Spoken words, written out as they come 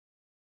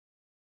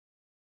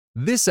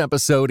This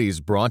episode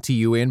is brought to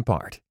you in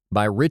part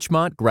by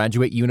Richmont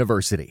Graduate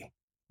University.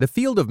 The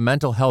field of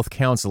mental health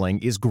counseling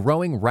is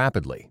growing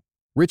rapidly.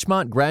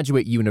 Richmont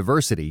Graduate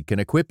University can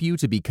equip you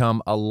to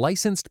become a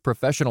licensed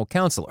professional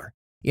counselor,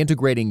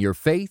 integrating your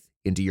faith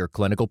into your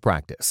clinical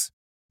practice.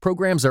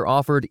 Programs are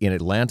offered in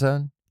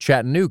Atlanta,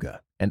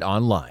 Chattanooga, and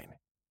online.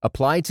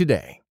 Apply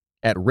today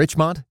at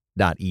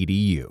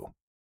richmont.edu.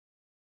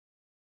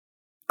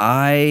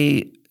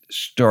 I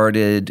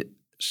started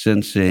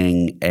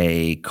sensing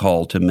a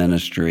call to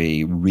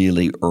ministry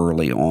really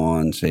early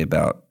on, say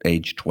about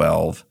age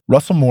 12.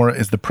 Russell Moore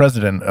is the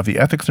president of the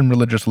Ethics and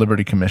Religious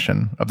Liberty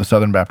Commission of the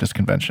Southern Baptist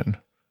Convention.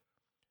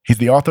 He's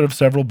the author of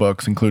several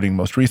books, including,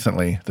 most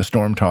recently, The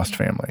Storm-Tossed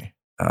Family.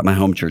 My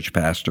home church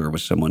pastor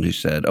was someone who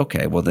said,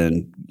 okay, well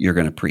then you're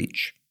going to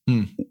preach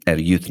at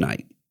a youth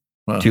night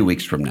 2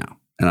 weeks from now,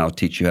 and I'll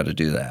teach you how to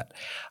do that.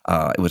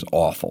 It was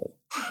awful.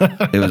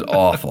 It was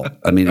awful.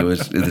 I mean, it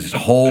was this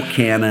whole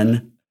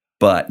canon,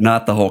 but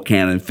not the whole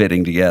canon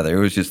fitting together. It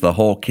was just the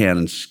whole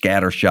canon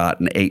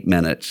scattershot in 8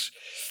 minutes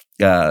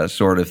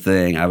sort of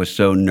thing. I was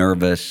so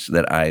nervous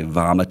that I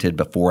vomited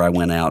before I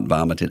went out and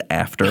vomited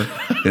after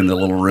in the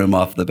little room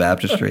off the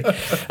baptistry.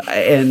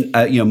 And,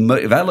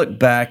 if I look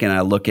back and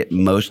I look at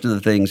most of the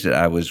things that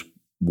I was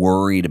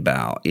worried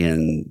about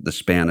in the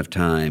span of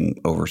time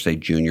over, say,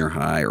 junior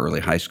high, early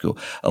high school,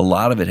 a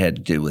lot of it had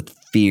to do with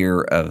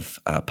fear of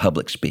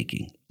public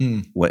speaking.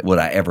 Would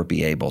I ever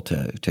be able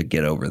to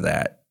get over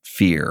that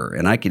fear?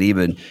 And I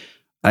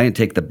can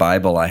take the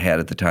Bible I had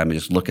at the time and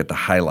just look at the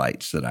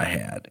highlights that I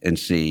had and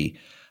see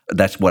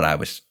that's what I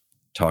was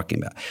talking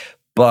about.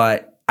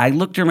 But I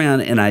looked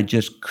around and I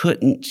just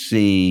couldn't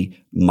see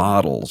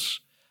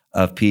models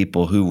of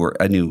people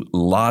I knew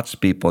lots of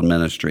people in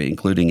ministry,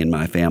 including in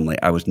my family.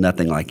 I was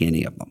nothing like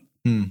any of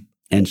them.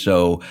 And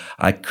so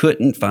I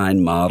couldn't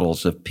find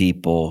models of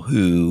people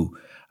who...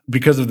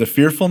 Because of the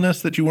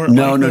fearfulness that you weren't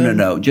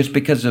No. Just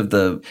because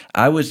of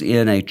I was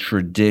in a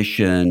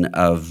tradition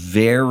of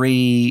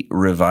very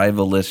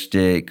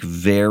revivalistic,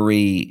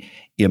 very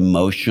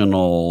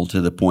emotional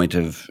to the point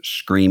of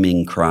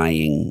screaming,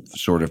 crying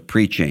sort of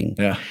preaching.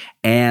 Yeah.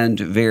 And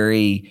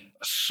very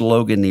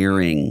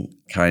sloganeering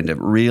kind of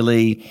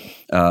really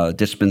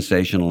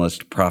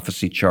dispensationalist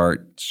prophecy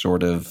chart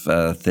sort of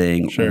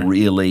thing. Sure.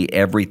 Really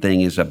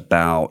everything is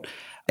about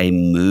a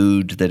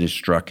mood that is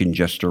struck in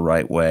just the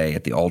right way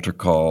at the altar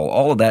call,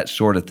 all of that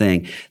sort of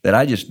thing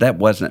that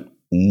wasn't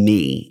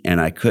me, and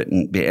I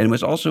couldn't be. And it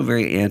was also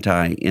very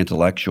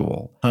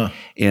anti-intellectual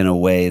in a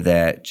way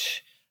that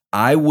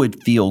I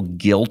would feel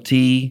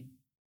guilty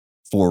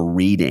for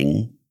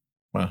reading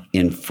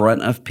in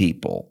front of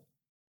people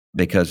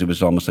because it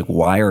was almost like,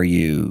 why are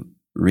you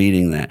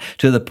reading that?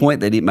 To the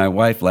point that my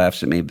wife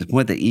laughs at me, to the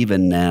point that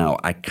even now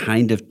I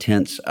kind of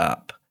tense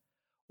up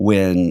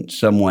when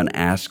someone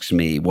asks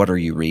me, what are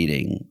you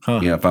reading?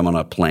 If I'm on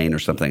a plane or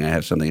something, I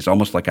have something. It's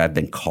almost like I've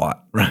been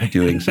caught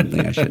doing something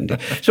I shouldn't do.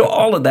 So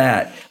all of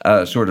that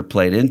sort of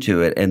played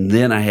into it. And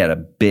then I had a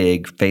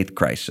big faith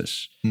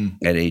crisis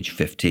at age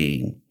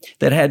 15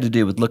 that had to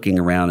do with looking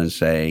around and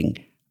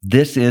saying,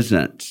 this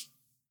isn't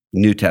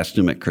New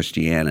Testament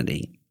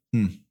Christianity.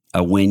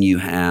 When you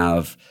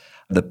have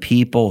the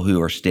people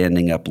who are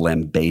standing up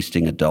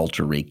lambasting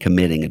adultery,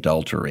 committing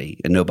adultery,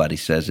 and nobody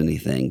says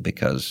anything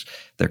because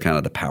they're kind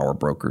of the power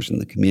brokers in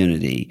the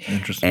community.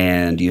 Interesting.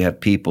 And you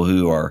have people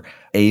who are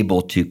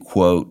able to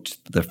quote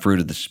the fruit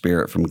of the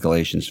Spirit from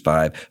Galatians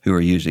 5 who are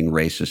using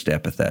racist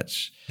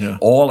epithets. Yeah.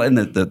 And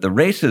the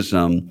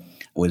racism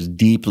was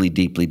deeply,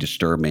 deeply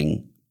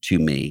disturbing to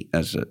me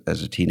as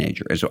a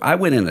teenager. And so I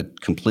went in a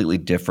completely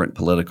different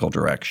political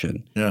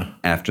direction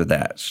after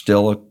that.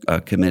 Still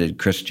a committed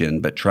Christian,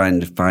 but trying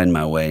to find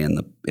my way in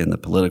the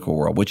political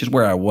world, which is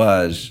where I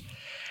was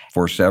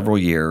for several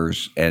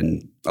years,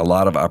 and a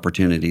lot of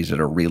opportunities at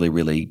a really,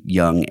 really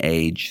young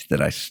age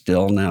that I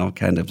still now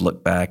kind of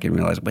look back and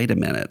realize, wait a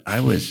minute, I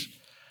was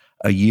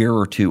a year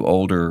or two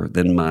older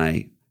than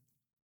my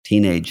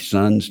teenage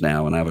sons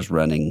now, and I was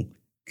running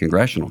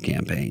congressional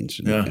campaigns,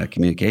 and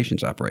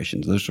communications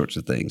operations, those sorts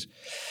of things.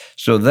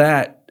 So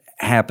that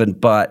happened,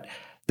 but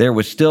there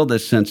was still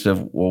this sense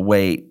of, well,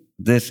 wait,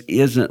 this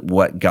isn't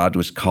what God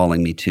was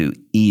calling me to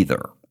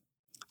either.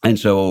 And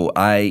so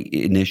I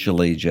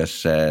initially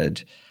just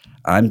said,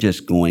 I'm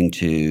just going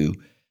to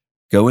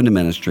go into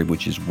ministry,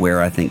 which is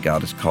where I think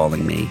God is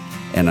calling me,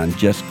 and I'm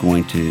just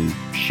going to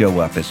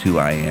show up as who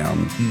I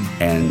am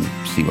and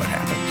see what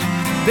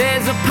happens.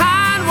 There's a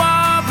pine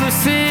warbler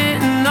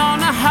sitting on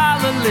a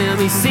hollow limb.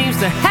 He seems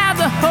to have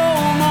the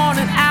whole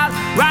morning out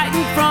right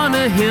in front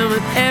of him.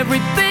 And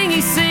everything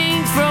he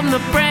sings from the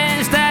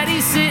branch that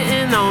he's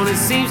sitting on, it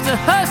seems to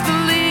hush the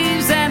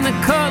leaves and the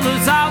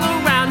colors all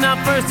around. Now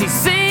first he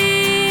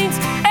sings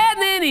and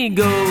then he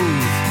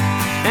goes,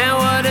 and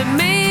what it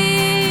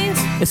means,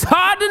 it's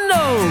hard to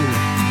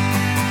know.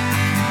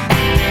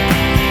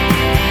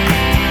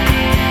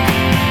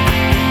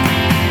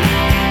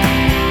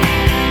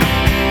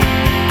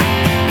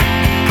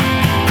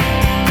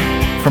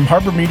 From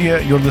Harbor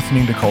Media, you're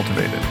listening to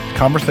Cultivated,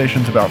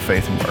 conversations about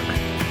faith and work.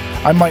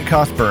 I'm Mike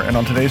Cosper, and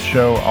on today's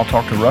show, I'll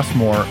talk to Russ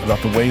Moore about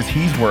the ways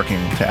he's working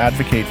to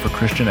advocate for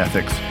Christian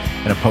ethics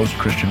in a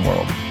post-Christian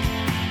world.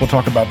 We'll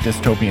talk about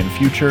dystopian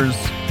futures,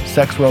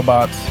 sex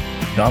robots,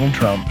 Donald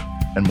Trump,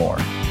 and more.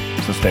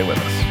 So stay with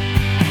us.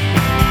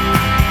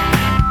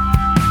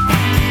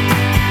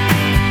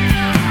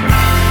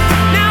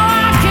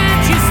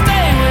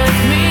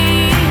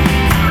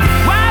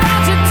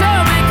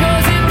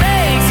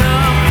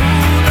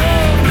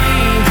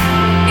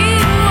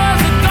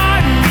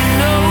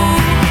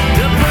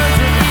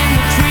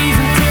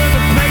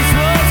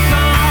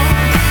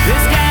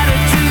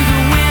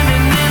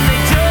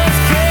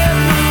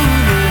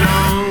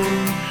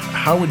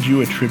 How would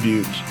you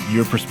attribute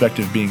your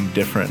perspective being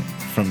different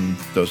from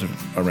those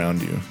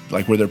around you?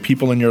 Like, were there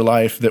people in your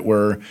life that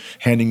were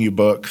handing you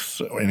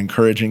books and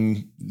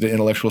encouraging the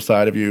intellectual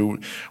side of you?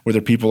 Were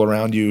there people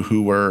around you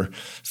who were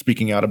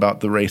speaking out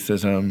about the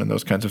racism and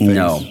those kinds of things?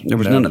 No, there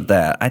was none of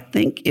that. I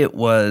think it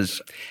was,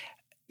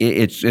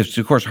 it's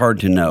of course hard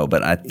to know,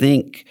 but I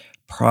think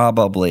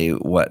probably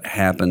what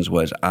happens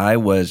was I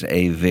was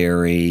a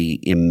very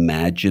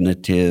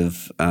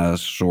imaginative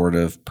sort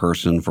of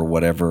person for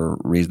whatever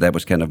reason. That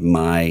was kind of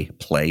my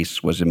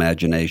place, was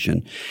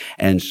imagination.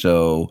 And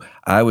so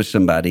I was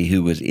somebody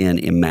who was in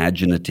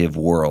imaginative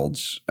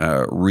worlds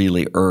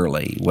really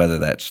early, whether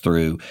that's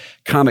through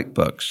comic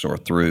books or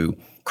through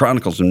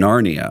Chronicles of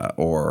Narnia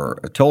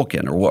or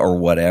Tolkien or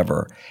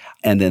whatever.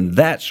 And then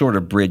that sort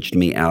of bridged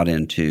me out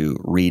into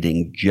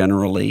reading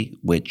generally,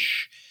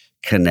 which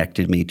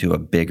connected me to a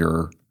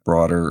bigger,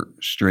 broader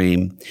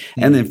stream.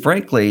 And then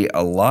frankly,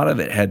 a lot of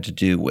it had to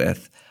do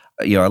with,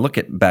 I look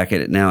back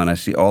at it now and I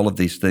see all of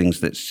these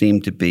things that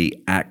seem to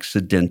be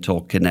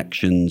accidental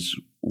connections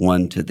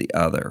one to the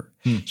other.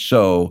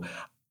 So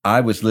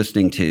I was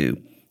listening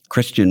to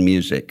Christian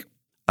music,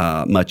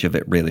 much of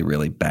it really,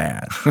 really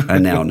bad. I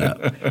now know.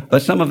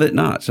 But some of it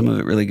not, some of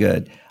it really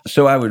good.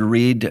 So I would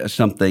read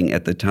something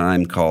at the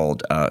time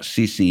called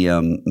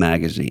CCM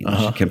Magazine,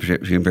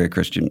 Contemporary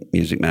Christian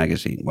Music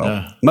Magazine.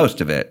 Well, most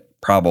of it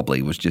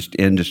probably was just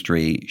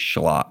industry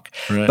schlock.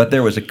 Right. But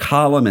there was a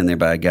column in there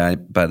by a guy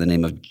by the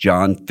name of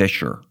John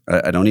Fisher.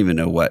 I don't even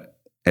know what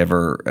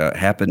ever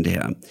happened to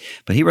him.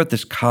 But he wrote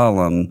this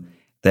column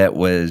that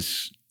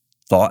was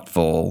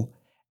thoughtful,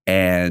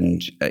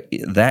 and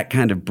that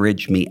kind of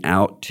bridged me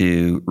out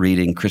to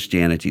reading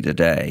Christianity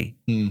Today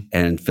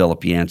and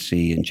Philip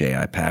Yancey and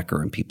J.I.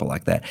 Packer and people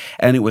like that.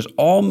 And it was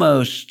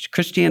almost,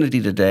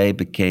 Christianity Today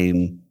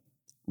became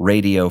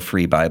Radio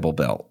Free Bible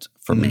Belt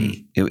for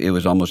me. It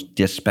was almost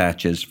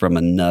dispatches from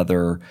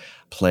another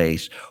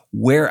place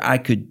where I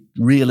could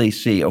really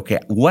see, okay,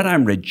 what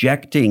I'm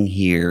rejecting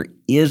here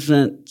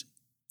isn't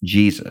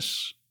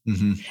Jesus.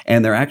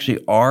 And there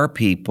actually are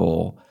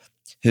people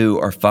who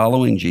are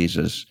following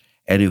Jesus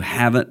and who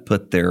haven't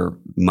put their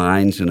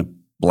minds in a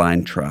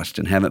blind trust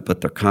and haven't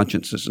put their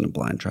consciences in a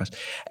blind trust.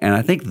 And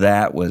I think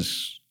that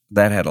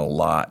had a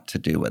lot to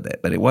do with it.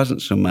 But it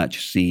wasn't so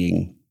much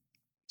seeing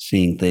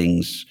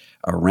things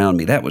around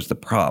me. That was the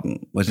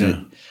problem.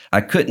 I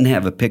couldn't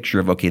have a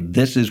picture of, okay,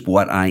 this is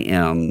what I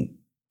am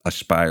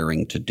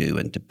aspiring to do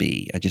and to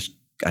be.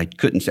 I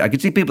couldn't see. I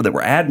could see people that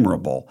were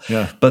admirable,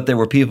 but there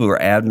were people who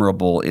were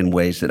admirable in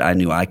ways that I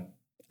knew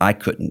I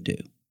couldn't do.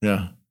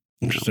 Yeah.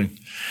 Interesting.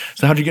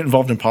 So how'd you get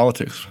involved in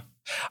politics?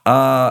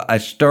 I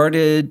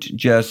started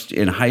just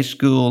in high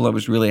school. I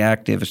was really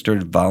active. I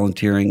started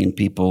volunteering in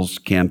people's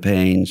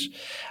campaigns.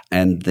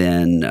 And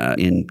then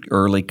in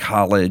early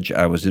college,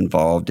 I was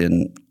involved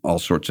in all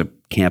sorts of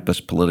campus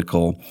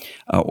political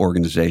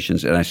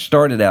organizations. And I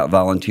started out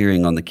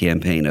volunteering on the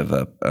campaign of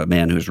a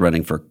man who was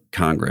running for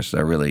Congress that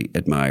I really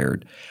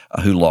admired,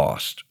 who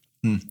lost.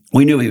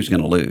 We knew he was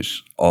going to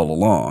lose all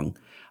along,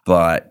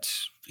 but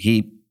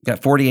he got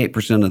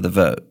 48% of the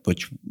vote,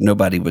 which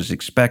nobody was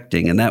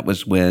expecting. And that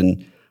was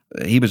when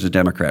he was a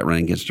Democrat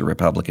running against a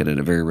Republican in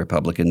a very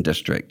Republican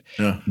district.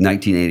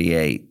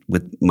 1988,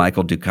 with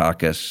Michael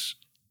Dukakis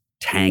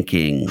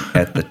tanking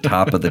at the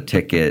top of the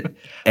ticket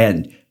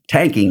and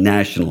tanking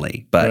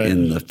nationally. But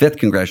in the 5th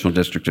Congressional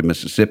District of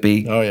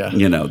Mississippi,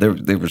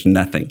 there was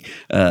nothing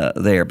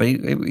there. But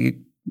he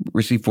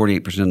received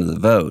 48% of the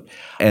vote.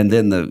 And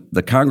then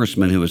the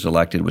congressman who was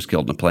elected was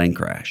killed in a plane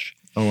crash.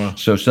 Oh, wow.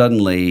 So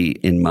suddenly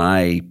in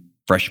my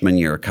freshman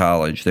year of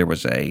college, there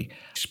was a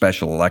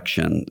special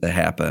election that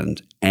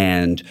happened,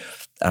 and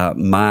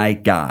my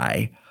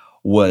guy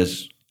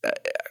was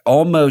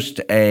almost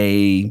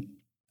an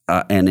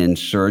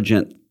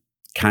insurgent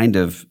kind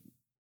of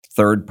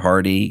third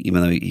party,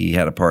 even though he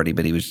had a party,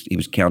 but he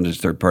was counted as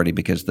third party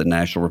because the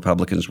National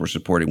Republicans were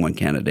supporting one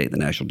candidate, the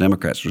National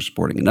Democrats were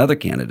supporting another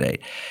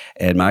candidate,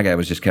 and my guy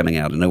was just coming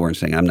out of nowhere and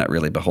saying, I'm not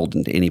really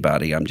beholden to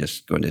anybody, I'm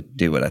just going to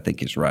do what I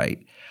think is right.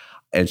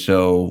 And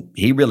so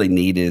he really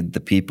needed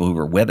the people who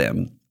were with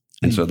him.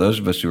 And so those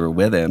of us who were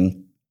with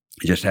him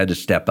just had to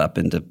step up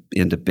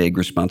into big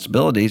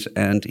responsibilities,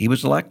 and he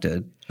was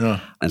elected.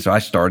 And so I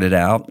started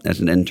out as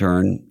an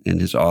intern in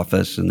his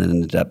office and then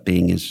ended up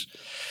being his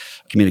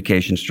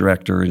communications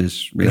director in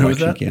his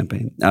re-election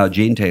campaign.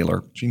 Gene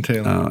Taylor. Gene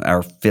Taylor.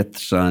 Our fifth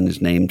son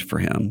is named for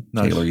him,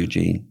 nice. Taylor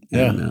Eugene.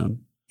 Yeah. And,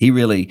 he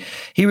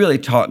really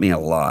taught me a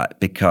lot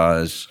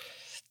because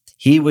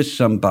he was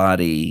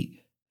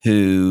somebody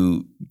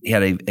who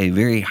had a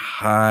very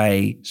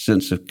high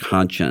sense of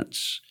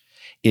conscience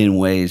in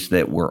ways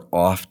that were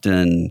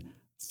often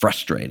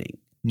frustrating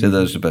to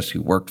those of us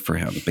who worked for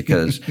him,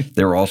 because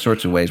there were all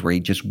sorts of ways where he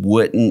just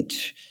wouldn't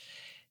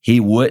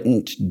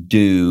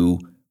do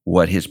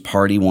what his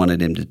party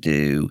wanted him to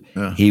do.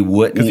 Yeah. He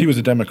wouldn't, because he was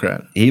a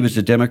Democrat. He was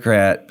a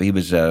Democrat. But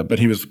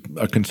he was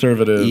a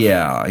conservative.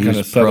 Yeah, he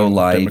was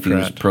pro-life. Democrat. He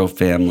was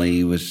pro-family.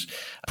 He was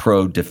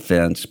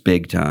pro-defense,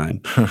 big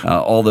time.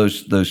 All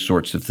those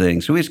sorts of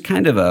things. So he was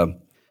kind of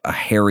a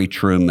Harry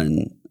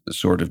Truman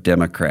sort of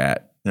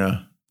Democrat.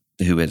 Yeah.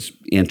 Who has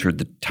entered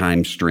the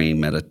time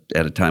stream at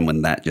a time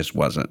when that just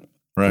wasn't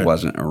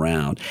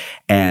around.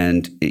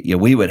 And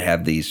we would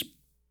have these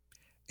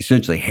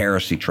essentially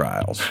heresy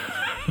trials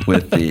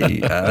with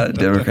the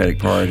Democratic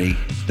Party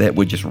that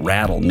would just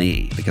rattle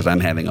me because I'm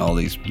having all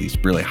these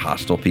really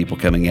hostile people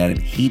coming at him.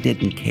 He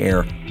didn't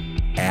care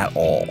at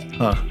all,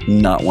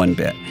 not one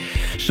bit.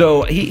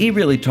 So he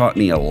really taught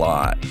me a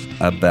lot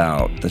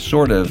about the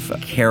sort of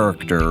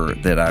character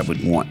that I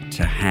would want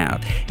to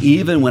have,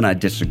 even when I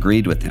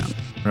disagreed with him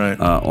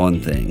on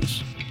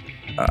things.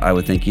 I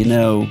would think,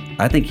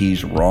 I think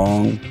he's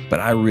wrong, but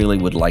I really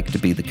would like to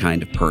be the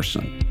kind of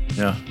person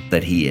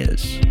that he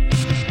is.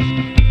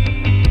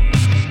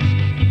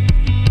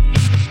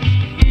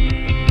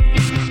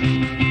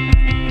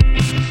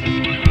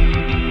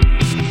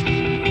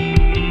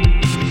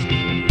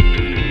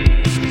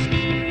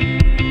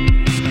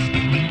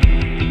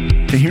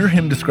 To hear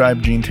him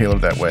describe Gene Taylor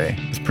that way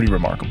is pretty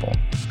remarkable,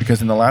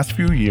 because in the last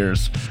few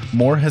years,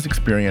 Moore has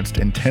experienced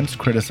intense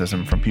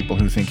criticism from people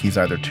who think he's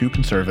either too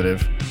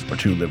conservative or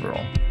too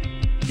liberal.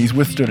 He's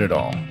withstood it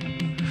all.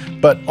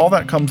 But all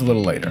that comes a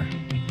little later.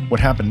 What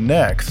happened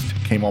next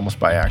came almost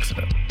by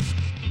accident.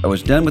 I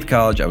was done with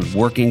college. I was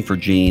working for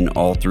Gene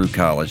all through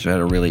college. I had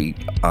a really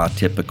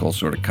atypical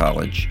sort of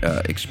college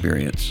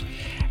experience.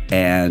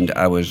 And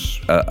I was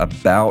I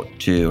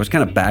was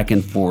kind of back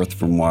and forth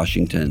from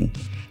Washington,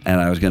 and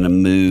I was going to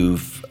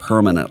move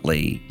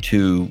permanently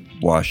to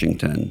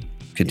Washington,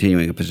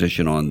 continuing a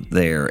position on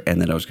there,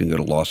 and then I was going to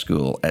go to law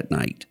school at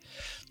night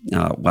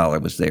while I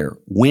was there.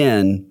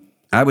 When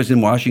I was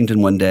in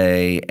Washington one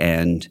day,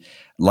 and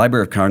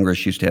Library of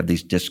Congress used to have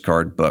these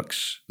discard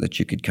books that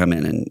you could come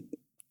in and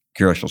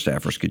congressional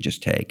staffers could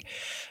just take.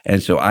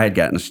 And so I had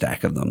gotten a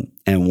stack of them,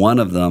 and one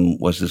of them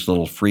was this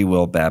little Free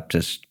Will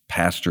Baptist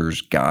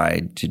pastor's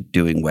guide to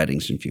doing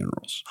weddings and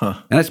funerals.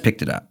 And I just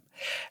picked it up.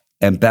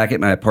 And back at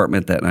my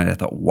apartment that night, I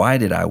thought, why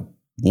did I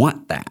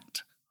want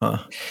that?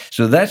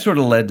 So that sort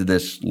of led to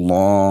this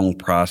long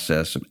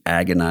process of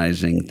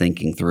agonizing,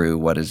 thinking through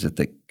what is it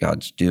that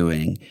God's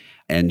doing.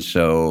 And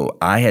so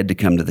I had to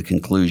come to the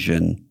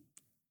conclusion,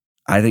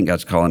 I think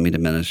God's calling me to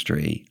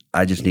ministry.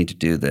 I just need to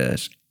do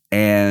this.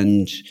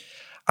 And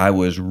I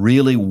was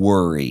really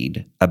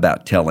worried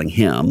about telling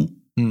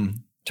him,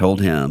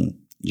 told him,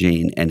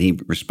 Gene, and he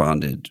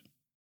responded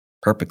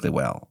perfectly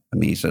well. I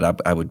mean, he said,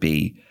 I would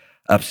be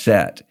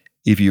upset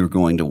if you were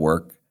going to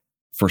work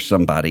for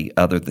somebody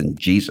other than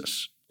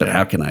Jesus. But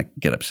how can I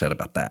get upset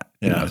about that?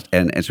 You know?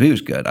 And so he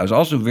was good. I was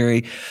also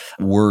very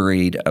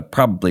worried,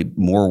 probably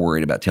more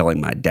worried about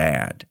telling my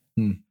dad,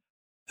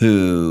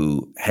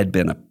 who had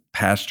been a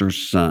pastor's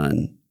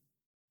son,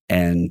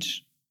 and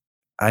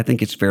I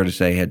think it's fair to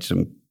say had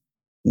some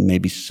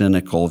maybe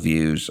cynical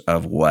views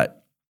of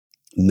what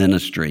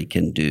ministry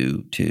can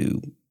do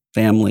to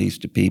families,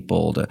 to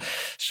people, to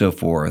so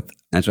forth.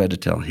 And so I had to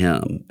tell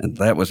him. And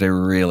that was a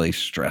really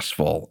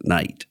stressful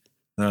night.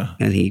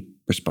 And he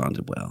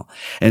responded well.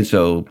 And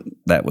so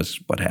that was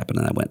what happened.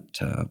 And I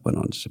went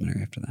on to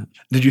seminary after that.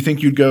 Did you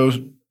think you'd go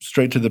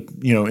straight to the,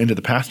 into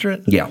the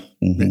pastorate? Yeah.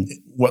 Mm-hmm.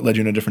 What led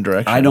you in a different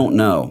direction? I don't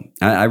know.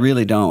 I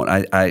really don't.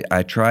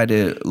 I try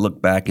to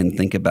look back and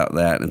think about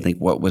that and think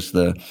what was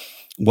the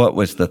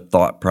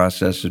thought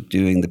process of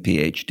doing the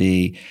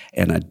PhD.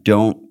 And I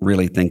don't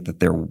really think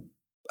that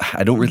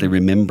I don't really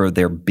remember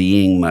there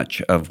being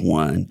much of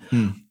one,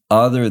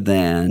 other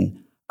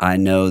than I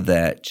know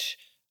that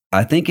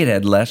I think it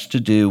had less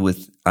to do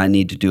with I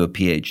need to do a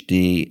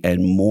PhD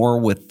and more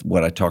with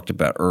what I talked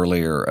about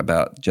earlier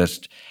about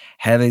just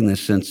having the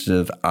sense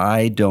of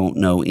I don't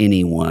know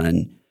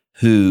anyone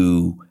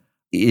who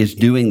is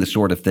doing the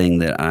sort of thing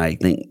that I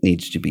think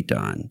needs to be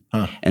done.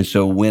 And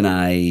so when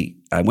I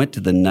went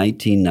to the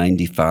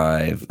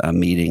 1995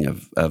 meeting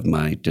of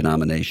my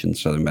denomination,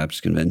 Southern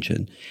Baptist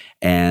Convention,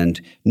 and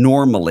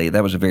normally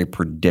that was a very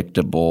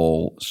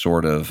predictable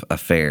sort of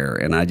affair,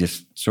 and I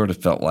just sort of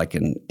felt like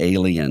an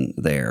alien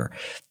there.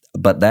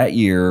 But that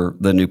year,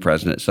 the new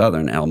president at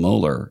Southern, Al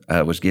Mohler,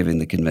 was giving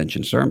the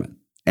convention sermon,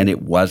 and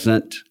it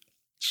wasn't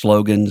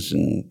slogans,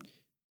 and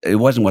it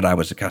wasn't what I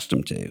was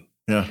accustomed to.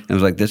 Yeah. I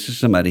was like, this is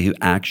somebody who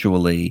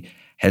actually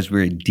has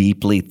very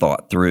deeply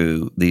thought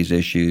through these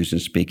issues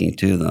and speaking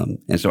to them.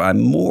 And so I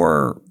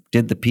more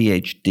did the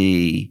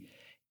PhD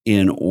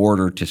in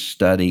order to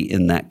study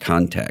in that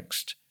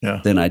context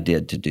than I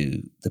did to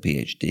do the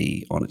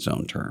PhD on its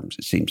own terms,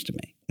 it seems to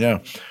me. Yeah.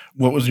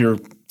 What was your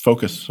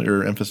focus,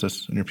 your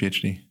emphasis in your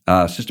PhD?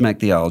 Systematic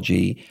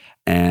theology,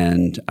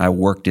 and I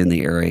worked in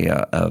the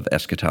area of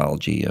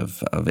eschatology,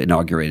 of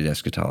inaugurated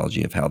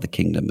eschatology, of how the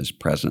kingdom is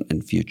present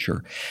and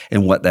future,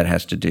 and what that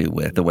has to do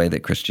with the way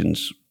that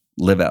Christians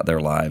live out their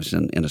lives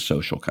in a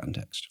social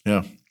context.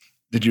 Yeah.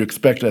 Did you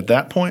expect at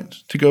that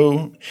point to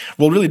go –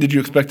 well, really, did you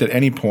expect at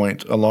any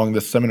point along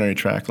this seminary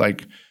track,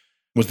 like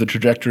was the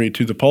trajectory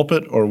to the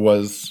pulpit, or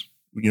was,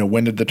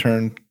 when did the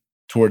turn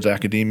towards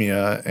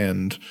academia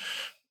and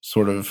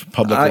sort of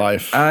public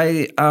life?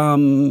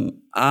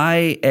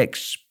 I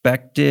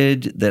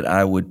expected that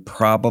I would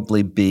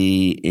probably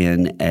be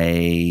in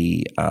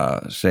a,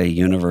 say,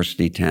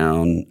 university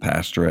town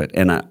pastorate,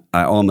 and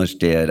I almost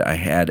did. I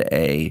had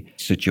a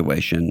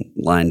situation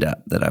lined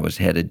up that I was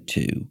headed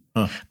to.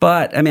 Huh.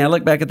 But I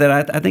look back at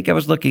that. I think I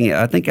was looking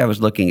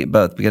at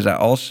both, because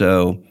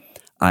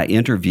I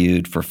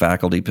interviewed for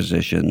faculty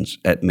positions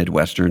at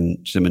Midwestern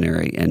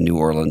Seminary and New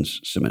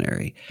Orleans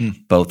Seminary.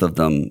 Both of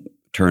them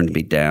turned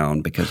me down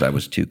because I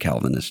was too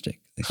Calvinistic,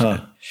 they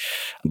said.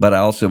 But I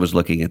also was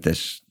looking at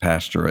this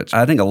pastorate.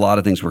 I think a lot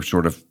of things were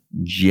sort of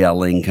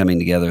gelling, coming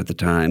together at the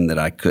time that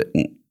I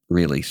couldn't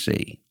really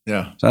see.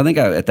 Yeah. So I think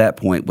I, at that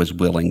point, was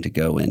willing to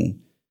go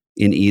in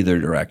either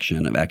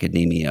direction of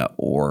academia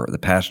or the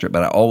pastorate.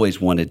 But I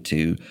always wanted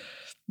to,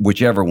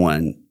 whichever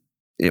one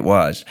it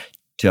was,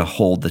 to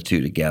hold the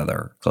two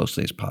together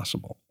closely as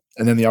possible.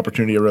 And then the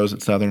opportunity arose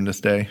at Southern to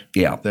stay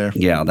there?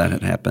 Yeah, that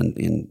had happened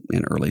in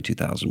early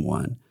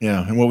 2001.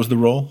 Yeah, and what was the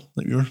role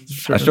that you were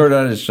serving? I started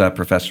out as a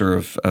professor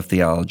of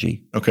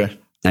theology. Okay.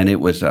 And it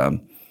was, I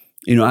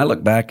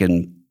look back,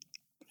 and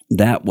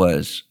that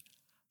was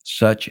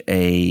such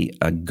a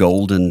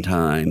golden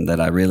time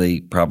that I really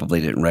probably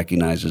didn't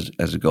recognize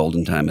as a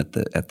golden time at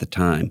the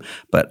time.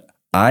 But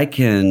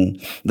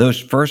those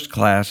first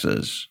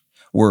classes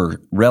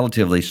were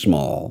relatively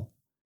small,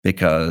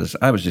 because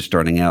I was just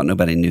starting out.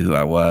 Nobody knew who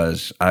I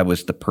was. I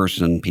was the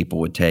person people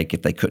would take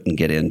if they couldn't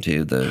get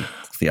into the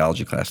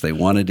theology class they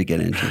wanted to get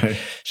into. Right.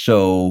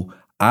 So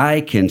I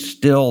can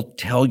still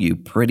tell you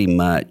pretty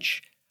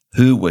much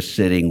who was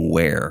sitting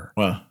where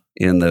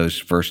in those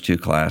first two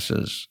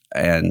classes,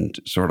 and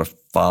sort of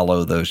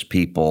follow those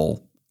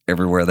people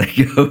everywhere they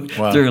go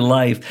through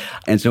life.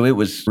 And so it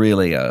was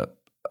really a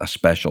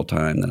special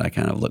time that I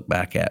kind of look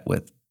back at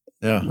with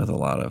a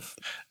lot of.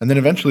 And then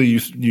eventually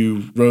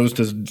you rose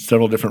to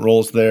several different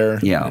roles there.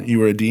 Yeah. You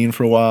were a dean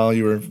for a while.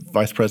 You were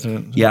vice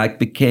president. Yeah,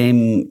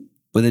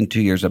 within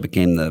 2 years, I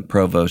became the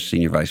provost,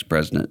 senior vice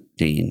president,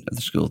 dean of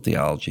the School of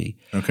Theology,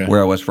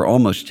 where I was for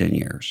almost 10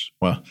 years.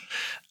 Wow.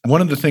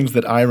 One of the things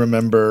that I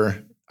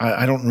remember,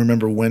 I don't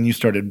remember when you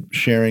started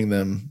sharing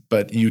them,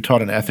 but you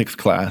taught an ethics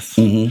class.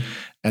 Mm-hmm.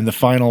 And the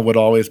final would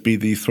always be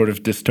these sort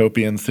of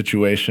dystopian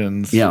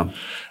situations. Yeah.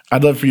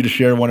 I'd love for you to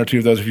share one or two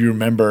of those if you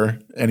remember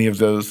any of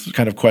those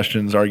kind of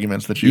questions,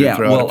 arguments that you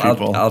throw out at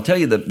people. I'll tell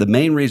you the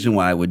main reason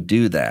why I would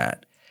do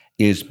that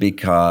is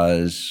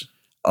because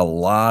a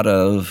lot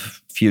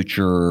of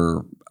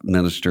future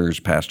ministers,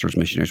 pastors,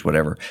 missionaries,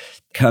 whatever,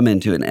 come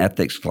into an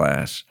ethics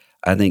class,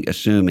 I think,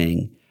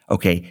 assuming,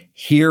 okay,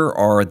 here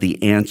are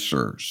the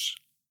answers.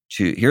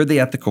 Here are the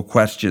ethical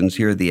questions,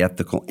 here are the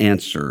ethical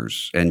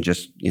answers, and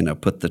just,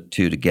 put the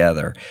two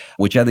together,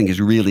 which I think is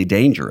really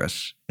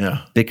dangerous.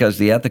 Yeah. Because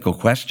the ethical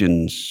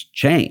questions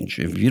change.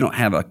 If you don't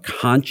have a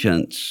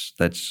conscience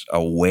that's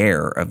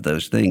aware of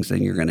those things,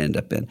 then you're going to end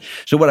up in.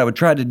 So what I would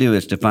try to do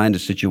is to find a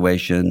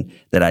situation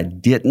that I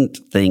didn't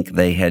think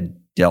they had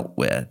dealt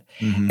with,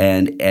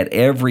 and at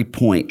every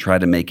point try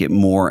to make it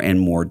more and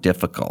more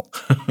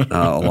difficult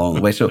along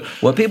the way. So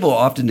what people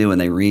often do when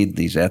they read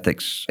these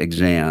ethics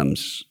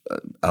exams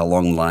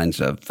along the lines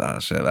of,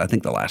 so I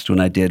think the last one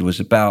I did was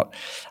about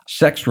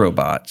sex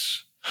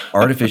robots,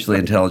 artificially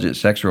intelligent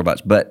sex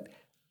robots. But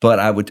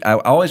I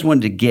always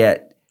wanted to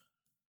get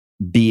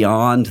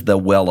beyond the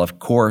well, of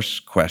course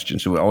question.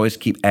 So we always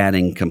keep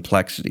adding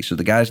complexity. So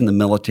the guy's in the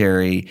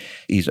military,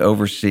 he's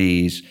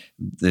overseas,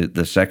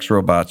 the sex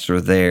robots are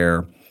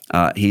there.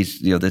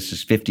 This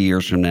is 50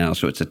 years from now,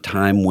 so it's a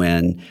time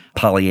when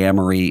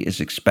polyamory is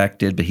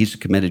expected, but he's a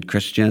committed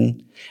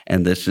Christian,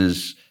 and this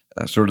is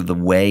sort of the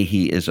way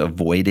he is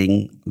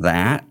avoiding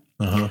that.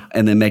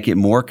 And then make it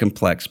more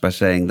complex by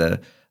saying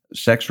the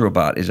sex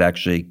robot is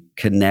actually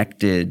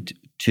connected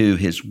to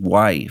his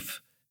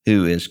wife,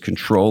 who is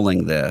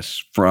controlling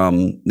this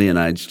from the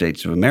United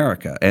States of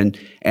America.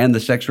 And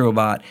the sex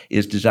robot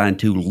is designed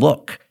to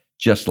look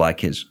just like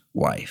his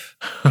wife.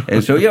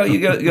 And so, you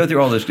go through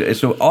all this.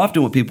 So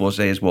often what people will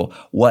say is, well,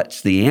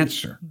 what's the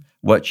answer?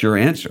 What's your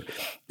answer?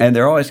 And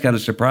they're always kind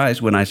of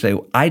surprised when I say,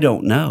 I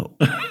don't know.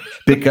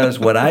 Because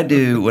what I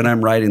do when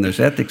I'm writing those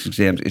ethics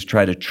exams is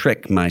try to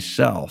trick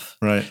myself.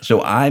 Right.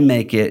 So I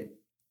make it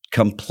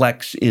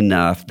complex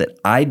enough that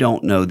I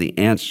don't know the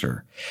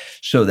answer,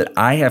 so that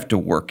I have to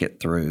work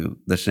it through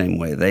the same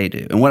way they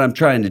do. And what I'm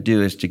trying to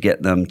do is to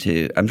get them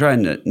to, I'm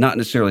trying to not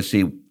necessarily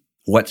see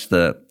what's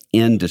the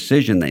end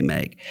decision they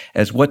make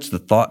as what's the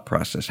thought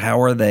process?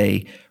 How are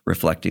they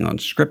reflecting on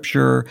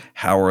Scripture?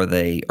 How are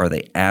they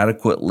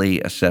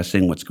adequately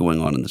assessing what's going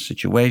on in the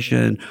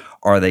situation?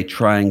 Are they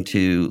trying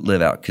to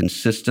live out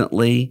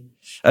consistently?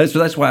 So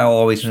that's why I'll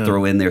always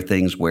throw in there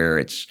things where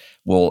it's,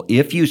 well,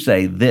 if you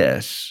say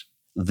this,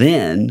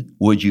 then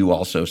would you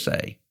also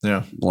say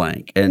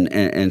blank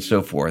and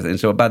so forth? And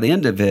so by the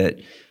end of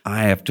it,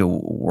 I have to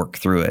work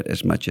through it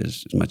as much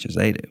as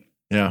they do.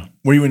 Yeah.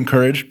 Were you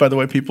encouraged by the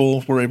way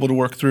people were able to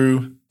work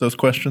through those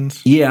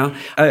questions? Yeah,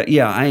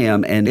 I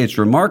am. And it's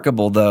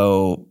remarkable,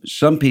 though,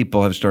 some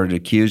people have started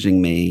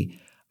accusing me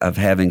of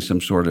having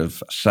some sort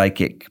of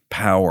psychic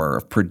power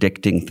of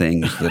predicting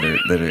things that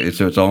are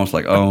so it's almost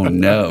like, oh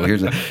no,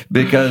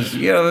 because,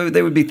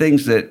 there would be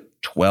things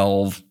that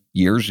 12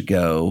 years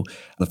ago,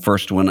 the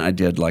first one I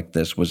did like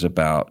this was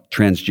about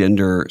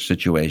transgender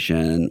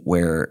situation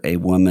where a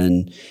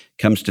woman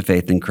comes to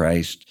faith in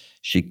Christ.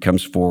 She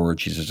comes forward.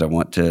 She says, I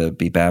want to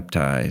be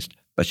baptized.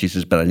 But she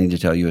says, but I need to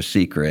tell you a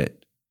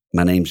secret.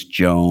 My name's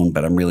Joan,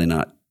 but I'm really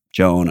not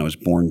Joan. I was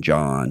born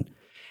John.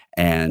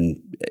 And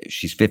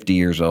she's 50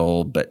 years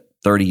old, but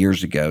 30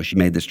 years ago, she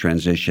made this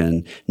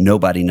transition.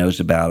 Nobody knows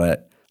about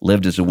it.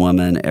 Lived as a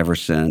woman ever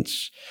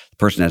since. The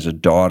person has a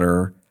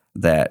daughter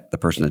that the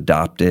person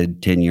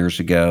adopted 10 years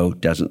ago,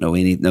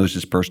 knows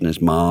this person as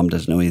mom,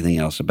 doesn't know anything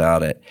else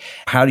about it.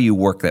 How do you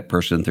work that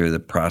person through the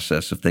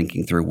process of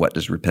thinking through what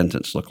does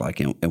repentance look like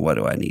and what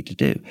do I need to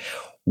do?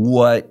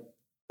 What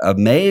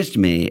amazed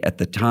me at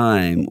the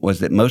time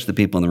was that most of the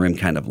people in the room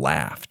kind of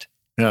laughed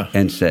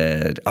and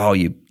said, oh,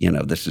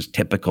 this is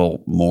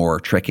typical Moore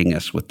tricking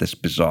us with this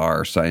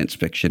bizarre science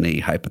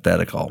fiction-y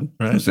hypothetical.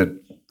 Right. I said,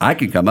 I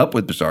can come up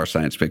with bizarre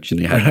science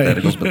fiction-y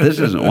hypotheticals, but this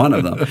isn't one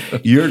of them.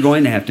 You're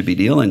going to have to be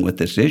dealing with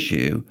this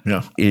issue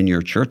in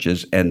your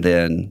churches. And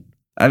then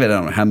I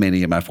don't know how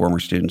many of my former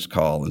students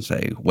call and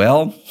say,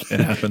 well, it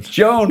happens.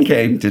 Joan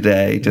came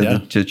today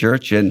to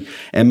church. And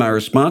my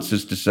response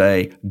is to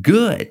say,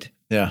 good.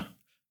 Yeah.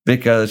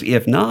 Because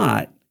if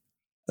not,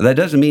 that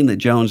doesn't mean that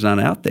Joan's not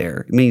out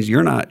there. It means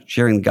you're not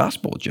sharing the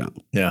gospel with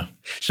Joan. Yeah.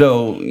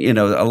 So,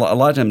 a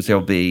lot of times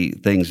there'll be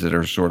things that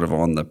are sort of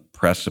on the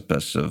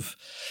precipice of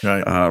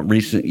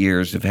recent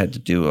years have had to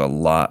do a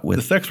lot with...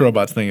 The sex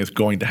robots thing is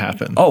going to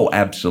happen. Oh,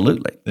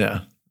 absolutely. Yeah.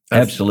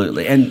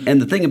 Absolutely.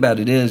 And the thing about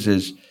it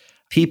is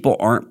people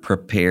aren't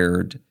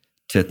prepared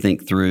to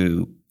think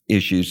through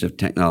issues of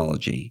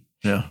technology.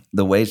 Yeah.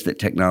 The ways that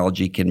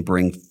technology can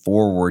bring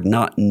forward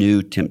not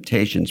new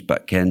temptations,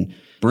 but can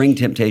bring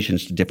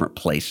temptations to different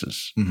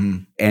places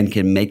and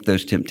can make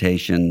those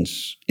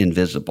temptations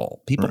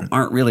invisible. People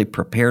aren't really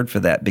prepared for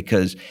that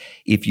because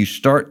if you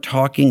start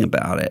talking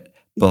about it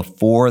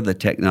before the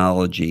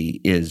technology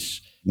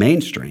is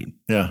mainstream,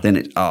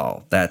 then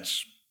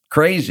that's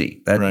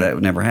crazy. That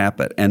would never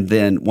happen. And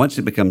then once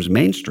it becomes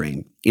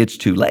mainstream, it's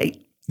too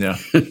late. Yeah.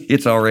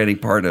 It's already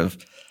part of,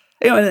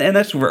 and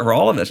that's for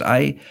all of us.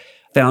 I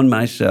found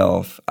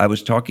myself, I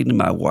was talking to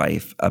my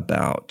wife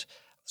about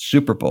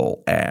Super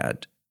Bowl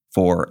ad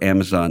for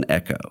Amazon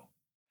Echo,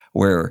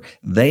 where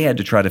they had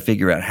to try to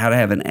figure out how to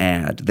have an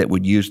ad that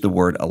would use the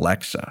word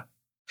Alexa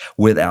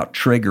without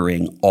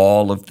triggering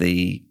all of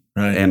the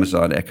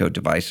Amazon Echo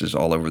devices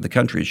all over the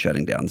country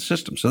shutting down the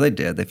system. So they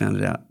did. They found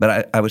it out.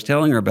 But I was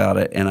telling her about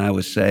it, and I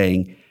was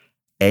saying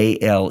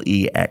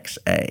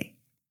Alexa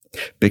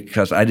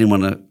because I didn't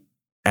want to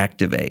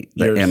activate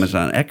the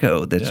Amazon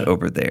Echo that's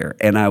over there.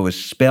 And I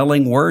was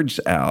spelling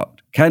words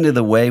out, kind of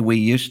the way we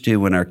used to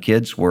when our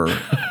kids were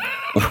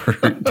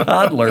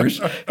toddlers.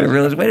 I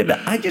realized, wait a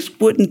minute, I just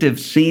wouldn't have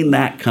seen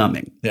that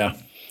coming. Yeah.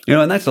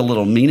 And that's a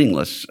little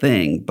meaningless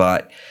thing,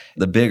 but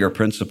the bigger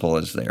principle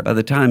is there. By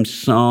the time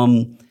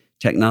some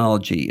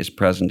technology is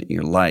present in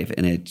your life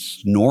and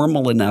it's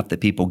normal enough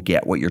that people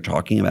get what you're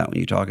talking about when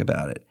you talk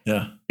about it,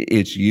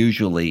 it's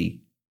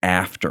usually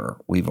after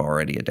we've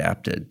already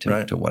adapted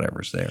to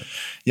whatever's there.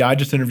 Yeah, I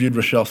just interviewed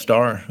Rochelle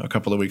Starr a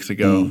couple of weeks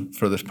ago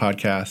for this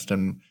podcast,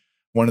 and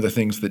one of the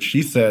things that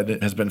she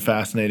said has been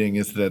fascinating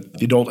is that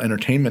the adult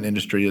entertainment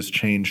industry has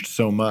changed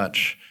so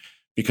much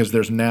because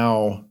there's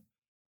now,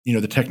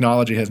 the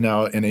technology has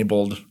now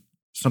enabled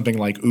something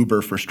like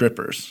Uber for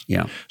strippers.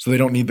 Yeah. So they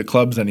don't need the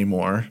clubs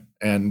anymore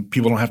and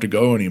people don't have to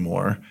go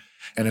anymore.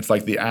 And it's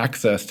like the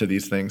access to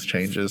these things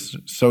changes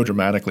so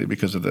dramatically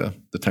because of the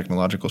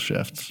technological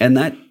shifts. And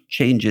that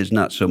changes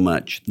not so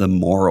much the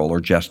moral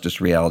or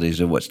justice realities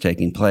of what's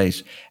taking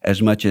place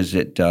as much as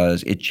it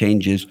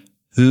changes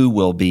who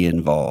will be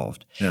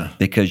involved. Yeah.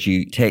 Because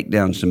you take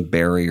down some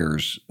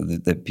barriers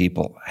that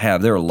people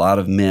have. There are a lot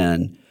of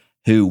men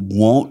who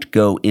won't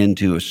go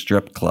into a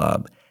strip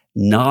club,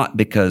 not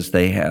because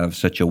they have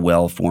such a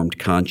well-formed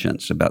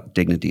conscience about the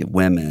dignity of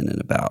women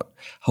and about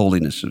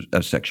holiness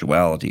of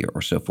sexuality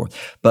or so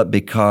forth, but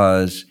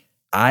because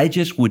I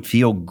just would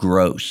feel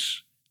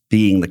gross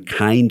being the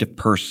kind of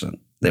person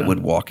that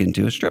would walk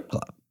into a strip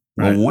club.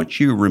 Right. Well, once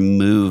you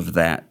remove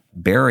that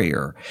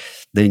barrier,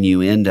 then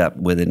you end up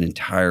with an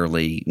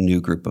entirely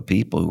new group of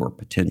people who are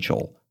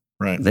potential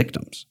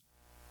victims.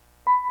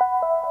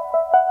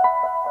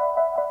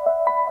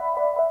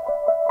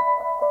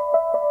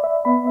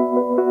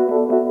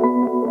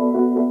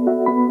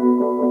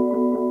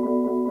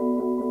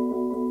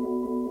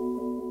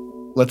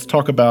 let's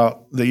talk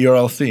about the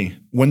ERLC.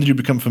 When did you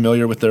become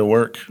familiar with their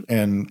work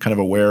and kind of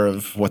aware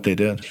of what they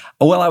did?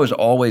 Well, I was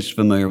always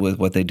familiar with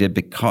what they did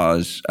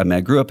because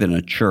I grew up in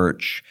a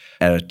church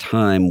at a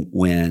time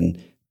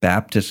when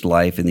Baptist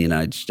life in the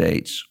United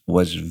States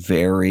was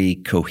very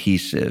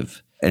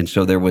cohesive. And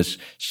so there was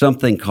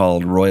something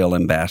called Royal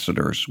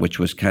Ambassadors, which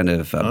was kind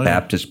of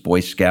Baptist Boy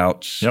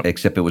Scouts,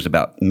 except it was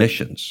about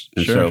missions.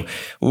 And so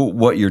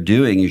what you're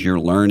doing is you're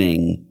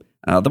learning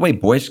the way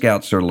Boy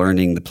Scouts are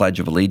learning the Pledge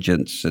of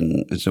Allegiance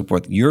and so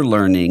forth. You're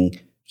learning,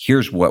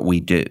 here's what we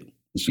do.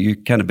 So you're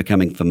kind of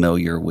becoming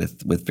familiar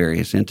with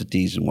various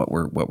entities and what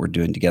we're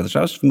doing together. So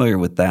I was familiar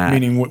with that.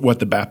 Meaning what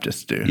the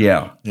Baptists do.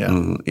 Yeah.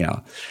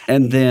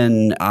 And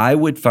then I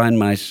would find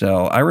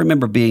myself, I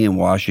remember being in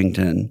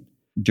Washington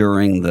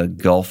during the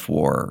Gulf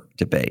War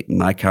debate.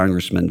 My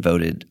congressman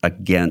voted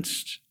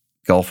against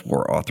Gulf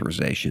War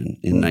authorization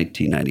in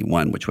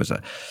 1991, which was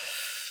a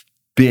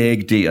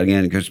big deal.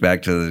 Again, it goes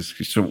back to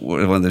this,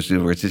 one of those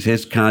where it's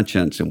his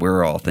conscience, and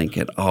we're all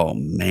thinking, oh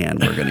man,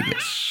 we're going to get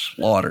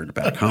slaughtered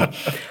back home.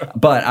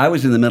 But I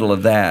was in the middle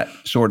of that,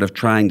 sort of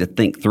trying to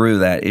think through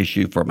that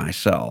issue for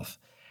myself.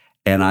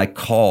 And I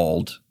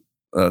called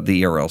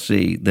the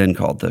ERLC, then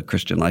called the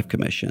Christian Life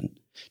Commission,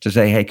 to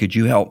say, hey, could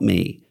you help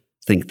me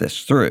think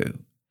this through?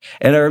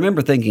 And I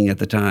remember thinking at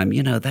the time,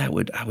 I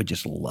would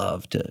just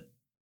love to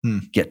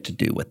get to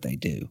do what they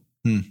do.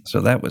 So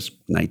that was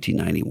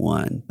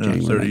 1991,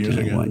 January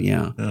 1991.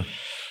 Yeah.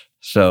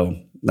 So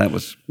that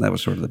was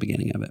sort of the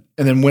beginning of it.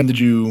 And then when did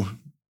you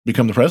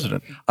become the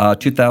president?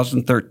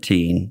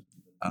 2013.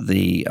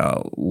 The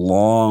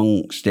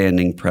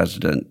long-standing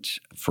president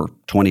for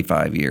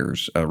 25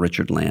 years,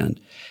 Richard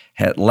Land,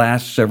 had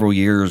last several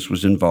years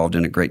was involved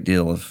in a great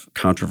deal of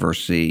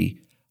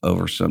controversy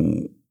over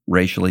some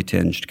racially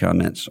tinged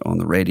comments on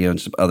the radio and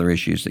some other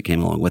issues that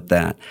came along with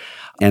that,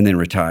 and then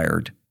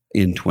retired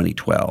in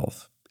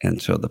 2012.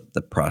 And so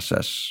the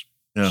process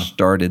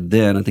started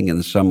then, I think in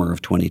the summer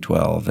of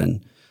 2012,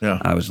 and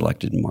I was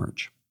elected in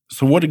March.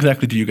 So what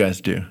exactly do you guys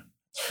do?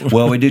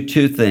 Well, we do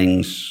two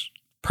things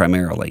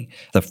primarily.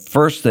 The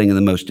first thing and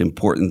the most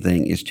important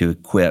thing is to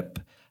equip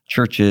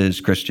churches,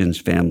 Christians,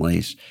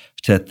 families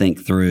to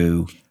think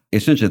through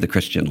essentially the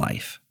Christian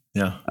life.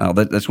 Yeah.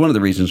 That's one of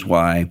the reasons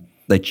why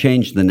they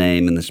changed the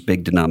name in this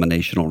big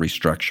denominational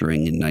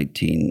restructuring in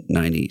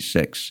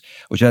 1996,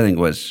 which I think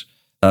was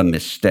a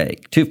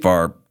mistake. Too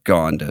far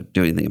gone to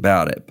do anything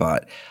about it.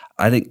 But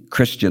I think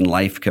Christian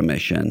Life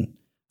Commission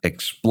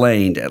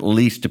explained, at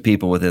least to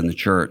people within the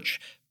church,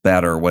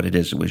 better what it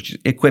is. It was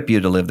equip you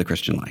to live the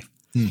Christian life.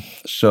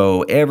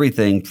 So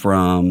everything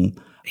from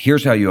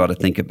here's how you ought to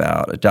think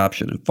about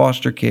adoption and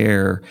foster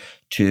care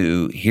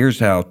to here's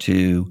how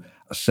to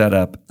set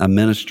up a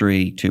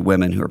ministry to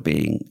women who are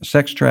being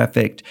sex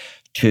trafficked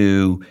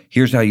to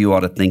here's how you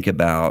ought to think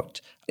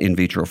about in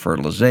vitro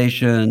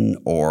fertilization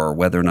or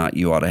whether or not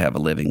you ought to have a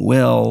living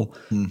will.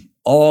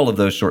 All of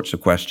those sorts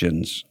of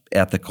questions,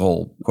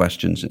 ethical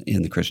questions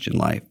in the Christian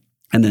life.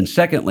 And then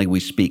secondly,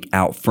 we speak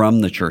out from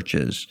the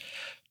churches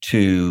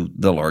to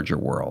the larger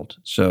world.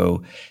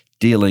 So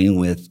dealing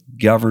with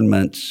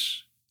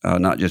governments,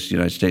 not just the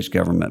United States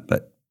government,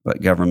 but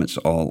governments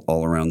all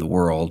around the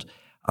world,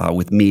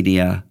 with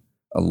media.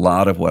 A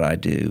lot of what I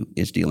do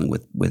is dealing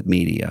with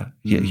media,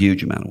 a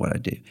huge amount of what I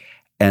do,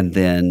 and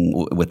then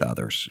with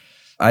others.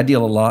 I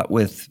deal a lot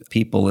with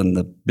people in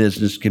the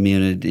business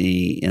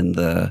community, in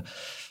the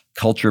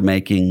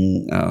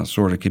culture-making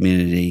sort of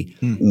community,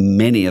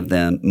 many of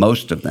them,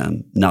 most of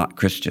them, not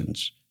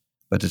Christians,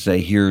 but to say,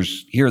 here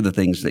are the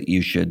things that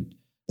you should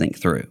think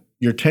through.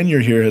 Your tenure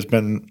here has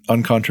been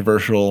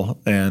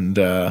uncontroversial and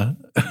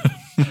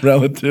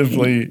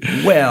relatively...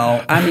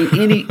 Well, I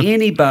mean,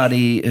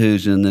 anybody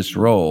who's in this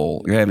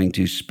role, you're having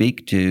to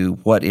speak to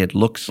what it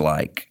looks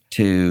like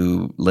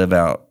to live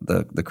out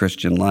the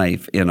Christian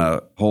life in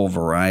a whole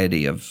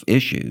variety of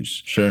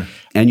issues. Sure.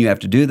 And you have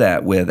to do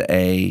that with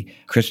a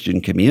Christian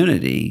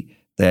community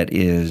that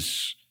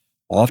is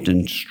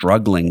often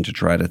struggling to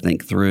try to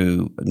think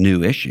through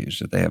new issues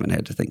that they haven't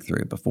had to think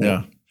through before.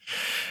 Yeah.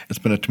 It's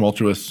been a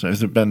tumultuous,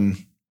 has it been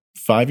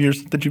 5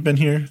 years that you've been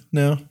here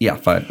now? Yeah,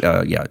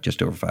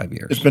 just over 5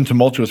 years. It's been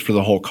tumultuous for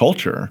the whole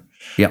culture.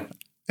 Yeah.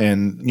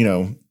 And,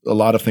 a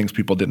lot of things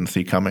people didn't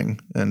see coming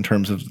in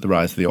terms of the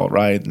rise of the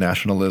alt-right,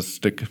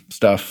 nationalistic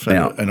stuff,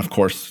 and of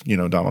course,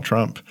 Donald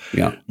Trump.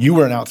 Yeah. You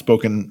were an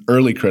outspoken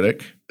early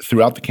critic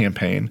throughout the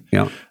campaign,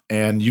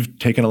 and you've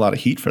taken a lot of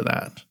heat for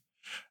that.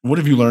 What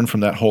have you learned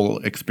from that whole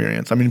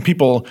experience? I mean,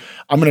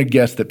 I'm going to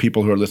guess that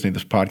people who are listening to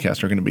this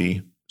podcast are going to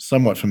be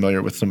somewhat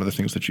familiar with some of the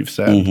things that you've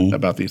said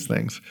about these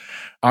things.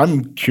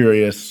 I'm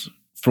curious,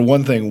 for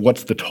one thing,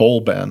 what's the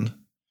toll been?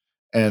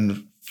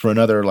 And for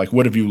another,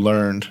 what have you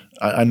learned?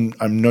 I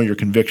know your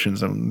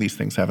convictions and these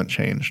things haven't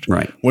changed.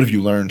 Right. What have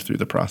you learned through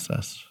the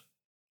process?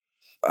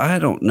 I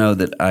don't know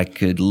that I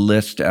could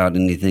list out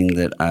anything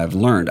that I've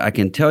learned. I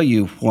can tell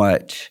you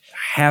what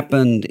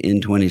happened in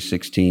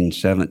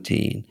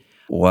 2016-17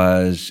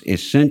 was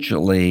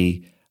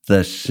essentially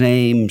the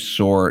same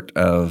sort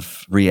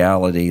of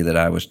reality that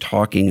I was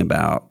talking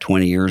about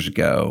 20 years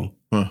ago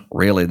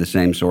Really the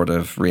same sort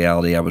of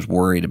reality I was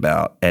worried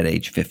about at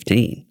age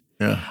 15.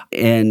 Yeah.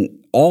 And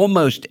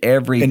almost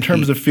every... In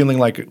terms of feeling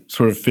like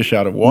sort of fish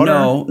out of water?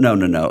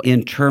 No.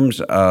 In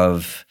terms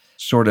of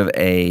sort of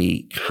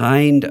a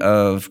kind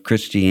of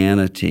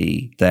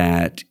Christianity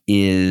that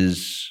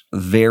is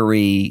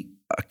very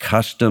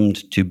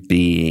accustomed to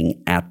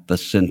being at the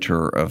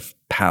center of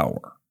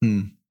power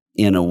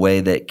in a way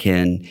that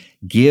can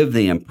give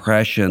the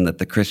impression that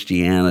the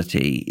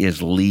Christianity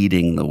is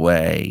leading the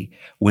way,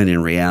 when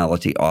in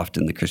reality,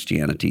 often the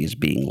Christianity is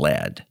being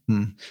led.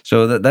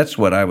 So that's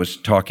what I was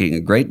talking a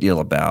great deal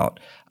about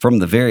from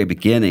the very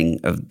beginning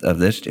of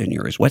this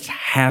tenure, is what's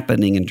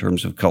happening in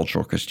terms of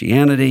cultural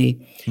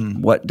Christianity.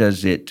 What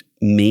does it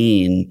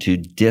mean to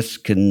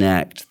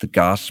disconnect the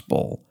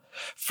gospel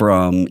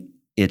from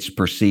its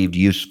perceived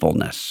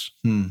usefulness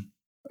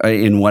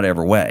in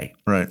whatever way?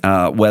 Right.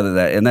 Whether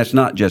that, and that's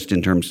not just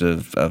in terms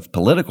of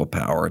political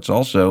power, it's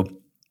also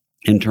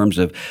in terms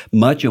of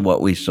much of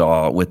what we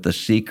saw with the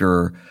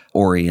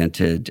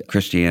seeker-oriented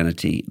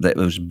Christianity that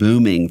was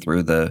booming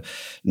through the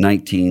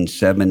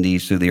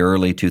 1970s through the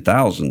early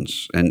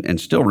 2000s and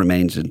still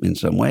remains in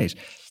some ways,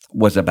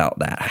 was about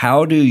that.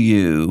 How do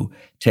you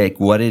take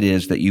what it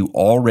is that you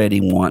already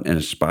want and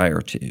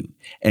aspire to,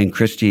 and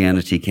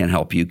Christianity can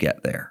help you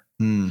get there?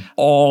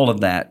 All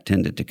of that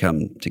tended to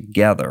come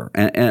together.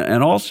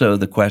 And also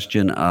the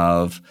question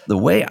of the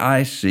way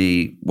I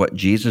see what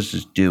Jesus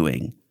is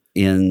doing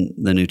in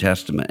the New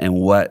Testament and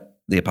what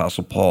the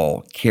Apostle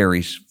Paul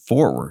carries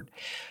forward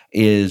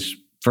is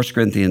 1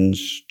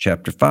 Corinthians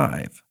chapter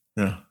 5.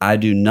 Yeah. I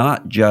do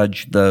not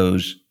judge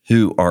those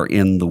who are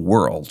in the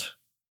world.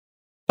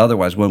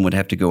 Otherwise, one would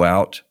have to go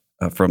out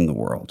from the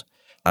world.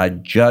 I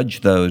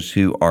judge those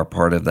who are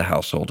part of the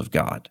household of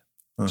God.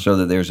 So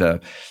that there's a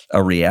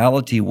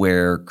reality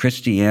where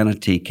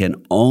Christianity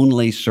can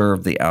only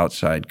serve the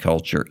outside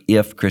culture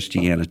if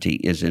Christianity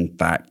is in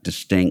fact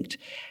distinct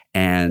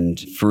and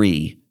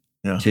free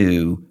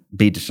to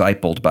be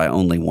discipled by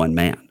only one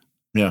man.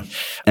 Yeah.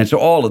 And so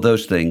all of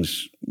those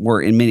things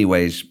were in many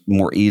ways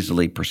more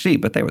easily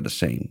perceived, but they were the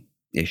same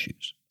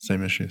issues.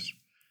 Same issues.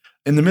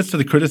 In the midst of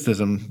the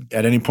criticism,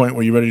 at any point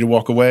were you ready to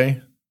walk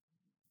away?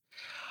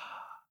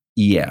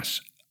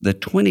 Yes. The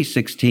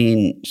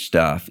 2016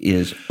 stuff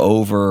is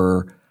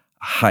overhyped.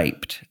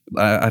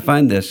 I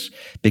find this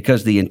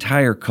because the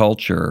entire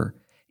culture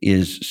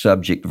is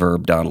subject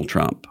verb Donald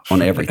Trump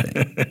on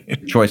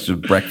everything. Choice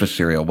of breakfast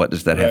cereal, what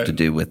does that have to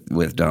do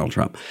with Donald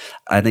Trump?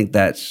 I think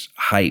that's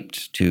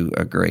hyped to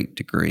a great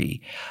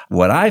degree.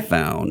 What I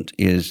found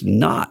is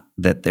not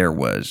that there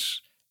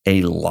was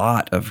a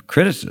lot of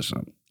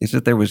criticism, it's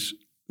that there was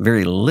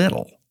very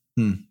little.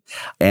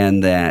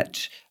 And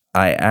that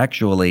I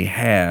actually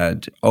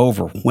had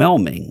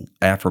overwhelming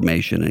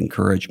affirmation and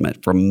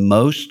encouragement from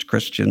most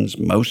Christians,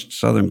 most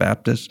Southern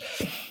Baptists,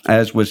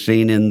 as was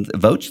seen in the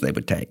votes they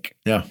would take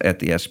at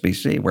the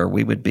SBC, where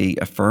we would be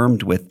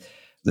affirmed with,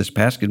 this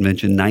past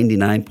convention,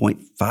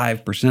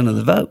 99.5% of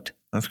the vote.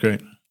 That's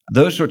great.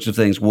 Those sorts of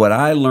things. What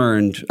I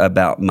learned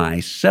about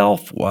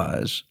myself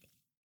was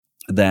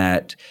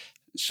that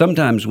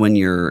sometimes when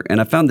you're, and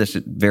I found this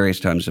at various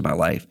times in my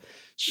life,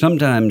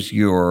 sometimes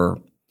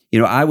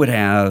I would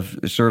have,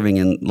 serving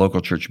in local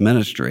church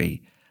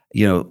ministry,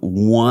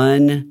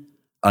 one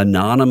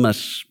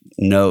anonymous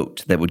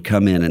note that would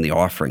come in the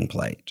offering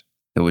plate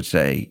that would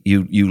say,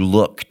 you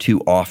look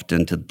too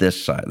often to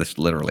this side. This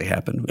literally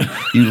happened.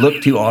 You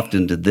look too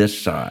often to this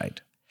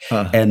side.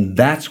 And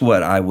that's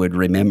what I would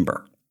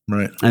remember.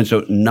 Right. And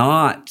so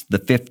not the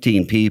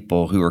 15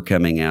 people who were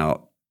coming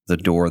out the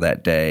door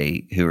that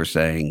day who were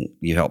saying,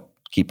 you help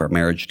keep our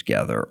marriage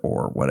together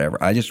or whatever.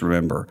 I just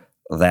remember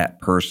that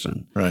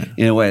person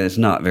in a way that's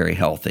not very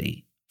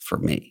healthy for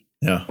me.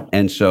 Yeah.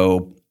 And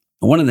so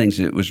one of the things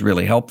that was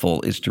really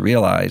helpful is to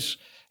realize,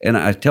 and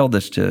I tell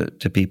this to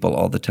people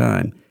all the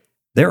time,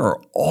 there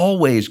are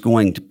always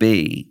going to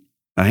be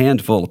a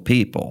handful of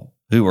people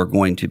who are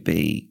going to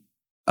be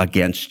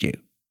against you,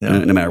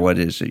 no matter what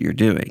it is that you're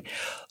doing.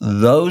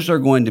 Those are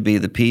going to be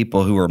the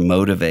people who are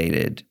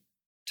motivated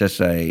to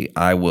say,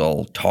 I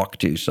will talk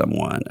to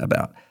someone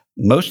about.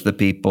 Most of the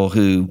people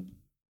who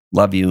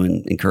love you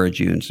and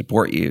encourage you and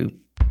support you,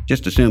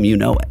 just assume you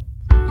know it.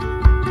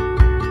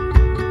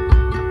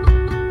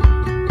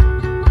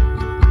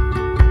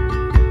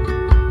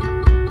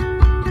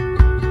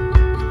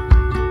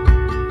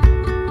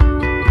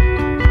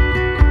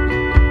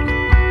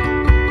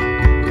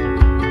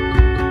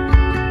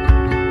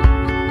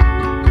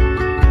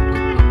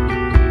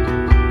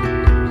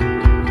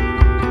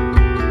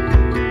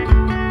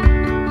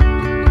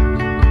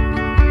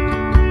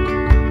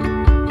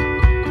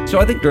 So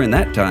I think during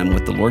that time,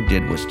 what the Lord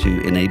did was to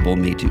enable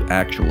me to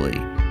actually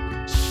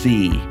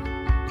see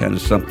kind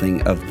of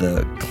something of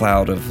the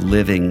cloud of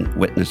living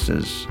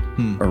witnesses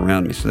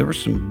around me. So there were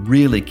some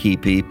really key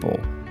people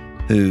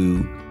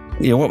who,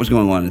 what was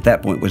going on at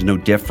that point was no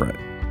different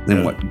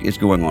than what is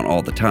going on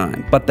all the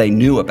time. But they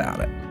knew about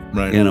it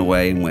in a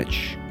way in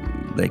which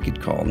they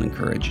could call and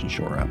encourage and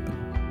shore up.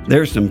 There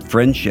are some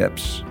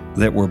friendships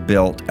that were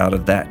built out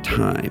of that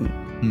time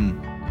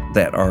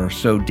that are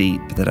so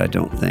deep that I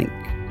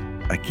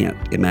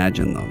can't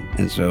imagine them.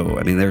 And so,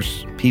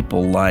 there's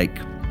people like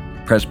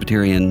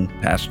Presbyterian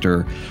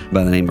pastor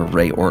by the name of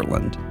Ray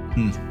Ortland,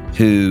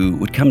 who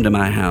would come to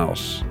my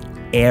house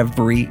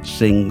every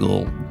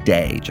single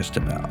day, just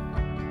about,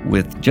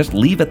 with just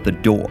leave at the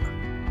door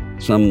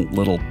some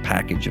little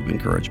package of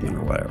encouragement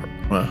or whatever.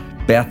 Wow.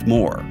 Beth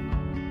Moore,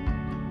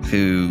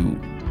 who,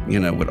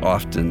 would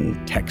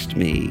often text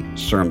me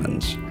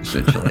sermons,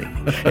 essentially.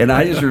 And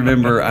I just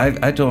remember,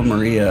 I told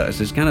Maria,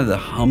 it's kind of the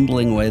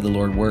humbling way the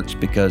Lord works,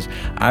 because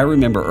I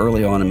remember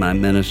early on in my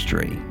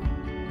ministry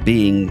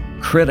being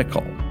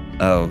critical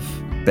of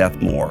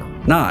Beth Moore,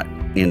 not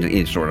in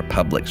any sort of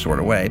public sort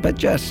of way, but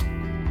just,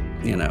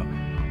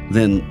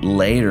 then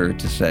later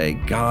to say,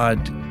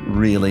 God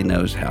really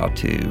knows how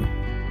to,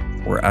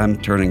 where I'm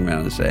turning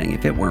around and saying,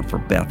 if it weren't for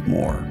Beth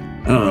Moore,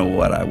 I don't know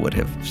what I would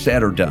have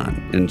said or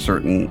done in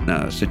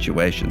certain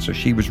situations. So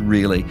she was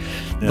really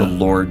the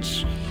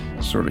Lord's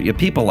sort of,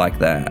 people like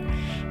that.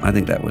 I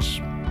think that was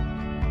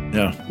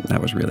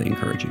really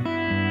encouraging.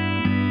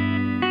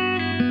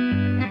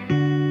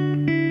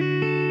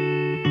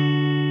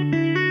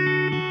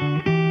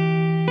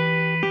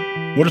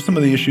 What are some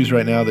of the issues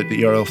right now that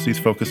the ERLC is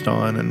focused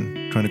on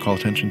and trying to call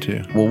attention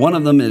to? Well, one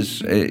of them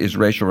is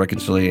racial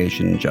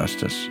reconciliation and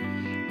justice,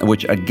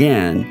 which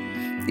again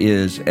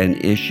is an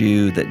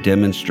issue that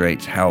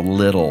demonstrates how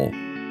little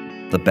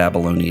the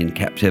Babylonian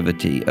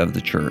captivity of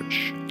the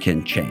church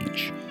can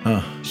change.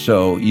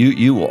 So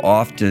you will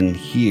often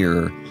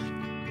hear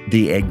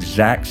the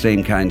exact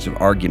same kinds of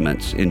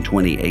arguments in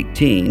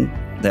 2018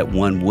 that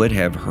one would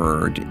have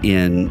heard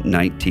in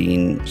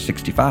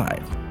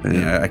 1965.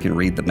 I can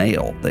read the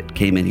mail that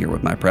came in here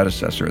with my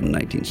predecessor in the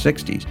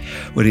 1960s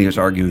when he was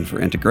arguing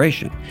for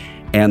integration,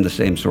 and the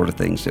same sort of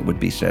things that would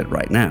be said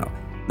right now.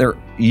 They're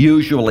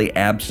usually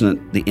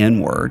absent the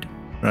N-word,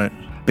 right?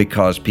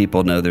 Because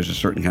people know there's a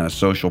certain kind of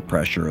social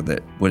pressure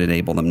that would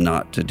enable them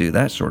not to do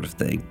that sort of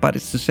thing. But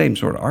it's the same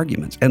sort of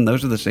arguments. And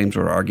those are the same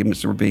sort of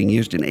arguments that were being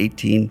used in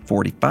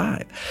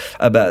 1845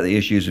 about the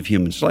issues of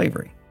human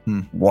slavery.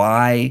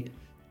 Why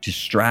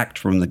distract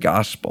from the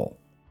gospel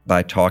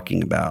by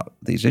talking about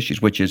these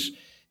issues, which is,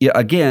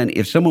 again,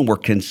 if someone were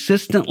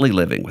consistently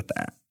living with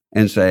that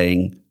and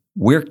saying,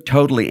 we're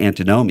totally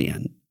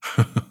antinomian,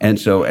 and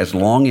so as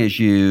long as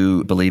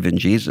you believe in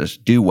Jesus,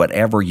 do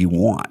whatever you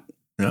want,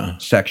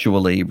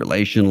 sexually,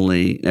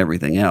 relationally,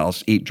 everything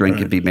else, eat, drink,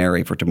 and be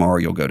merry, for tomorrow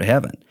you'll go to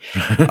heaven.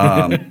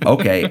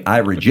 Okay, I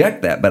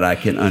reject that, but I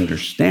can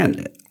understand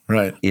it.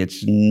 Right.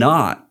 It's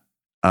not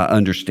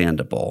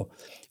understandable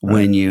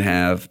when you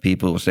have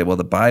people who say, well,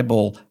 the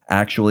Bible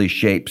actually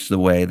shapes the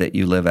way that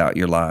you live out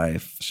your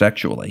life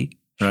sexually.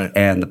 Right.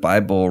 And the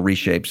Bible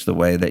reshapes the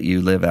way that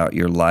you live out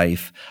your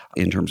life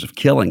in terms of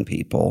killing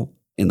people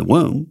in the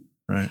womb.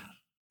 Right.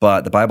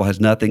 But the Bible has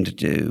nothing to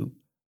do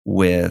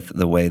with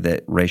the way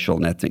that racial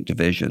and ethnic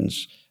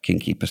divisions can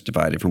keep us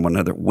divided from one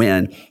another,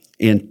 when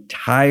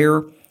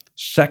entire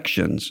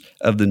sections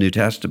of the New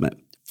Testament,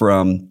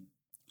 from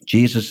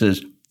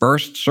Jesus's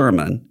first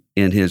sermon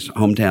in his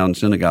hometown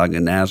synagogue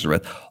in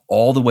Nazareth,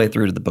 all the way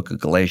through to the book of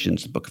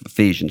Galatians, the book of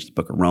Ephesians, the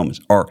book of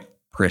Romans, are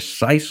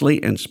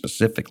precisely and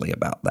specifically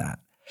about that.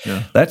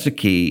 Yeah. That's a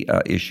key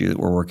issue that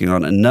we're working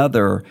on.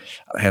 Another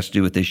has to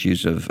do with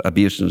issues of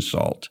abuse and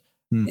assault.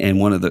 And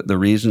one of the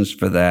reasons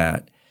for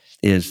that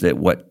is that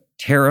what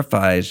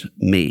terrifies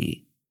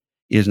me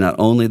is not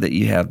only that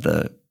you have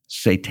the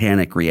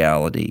satanic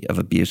reality of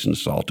abuse and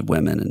assault of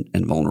women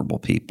and vulnerable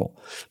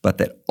people, but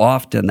that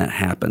often that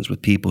happens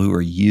with people who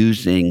are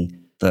using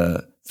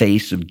the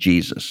face of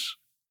Jesus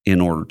in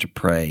order to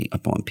prey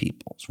upon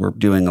people. So we're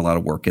doing a lot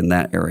of work in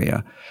that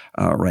area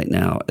right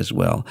now as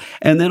well.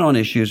 And then on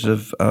issues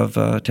of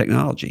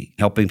technology,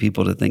 helping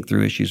people to think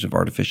through issues of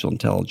artificial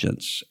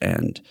intelligence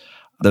and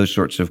those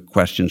sorts of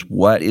questions.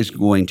 What is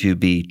going to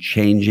be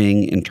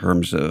changing in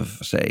terms of,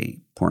 say,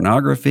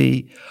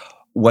 pornography?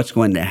 What's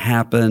going to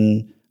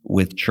happen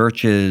with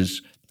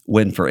churches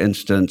when, for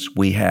instance,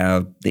 we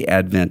have the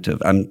advent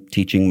of, I'm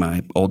teaching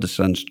my oldest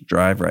sons to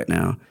drive right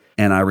now,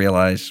 and I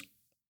realize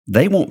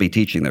they won't be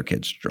teaching their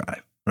kids to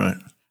drive. Right.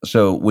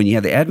 So when you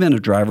have the advent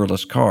of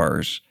driverless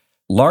cars,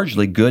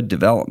 largely good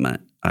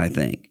development, I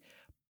think,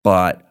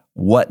 but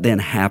what then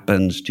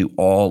happens to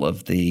all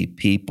of the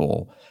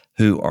people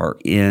who are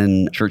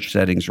in church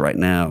settings right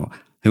now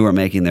who are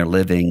making their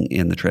living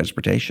in the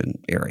transportation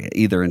area,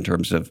 either in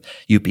terms of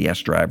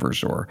UPS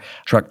drivers or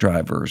truck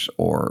drivers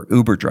or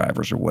Uber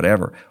drivers or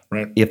whatever.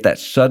 Right. If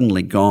that's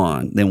suddenly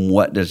gone, then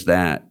what does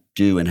that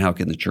do, and how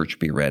can the church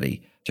be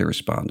ready to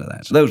respond to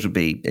that? So those would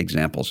be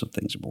examples of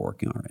things that we're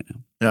working on right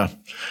now. Yeah.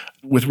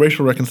 With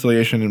racial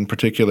reconciliation in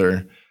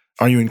particular,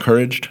 are you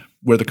encouraged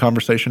where the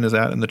conversation is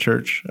at in the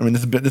church? I mean,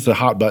 this is a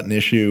hot button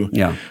issue.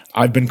 Yeah.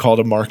 I've been called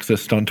a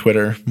Marxist on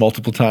Twitter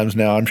multiple times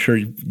now. I'm sure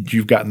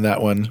you've gotten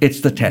that one. It's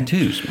the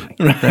tattoos,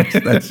 Mike.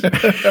 That's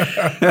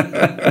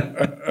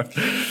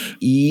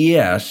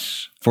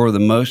yes, for the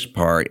most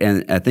part.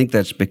 And I think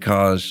that's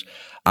because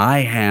I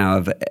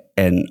have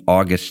an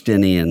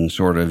Augustinian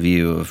sort of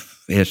view of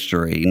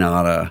history,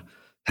 not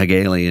a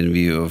Hegelian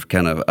view of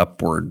kind of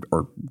upward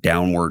or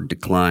downward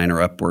decline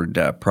or upward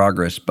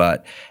progress,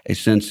 but a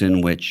sense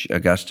in which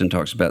Augustine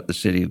talks about the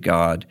city of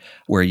God,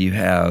 where you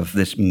have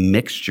this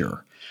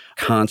mixture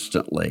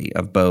constantly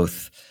of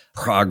both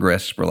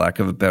progress, for lack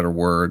of a better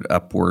word,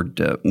 upward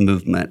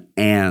movement,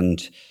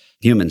 and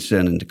human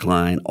sin and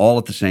decline all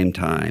at the same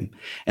time.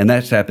 And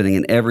that's happening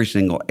in every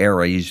single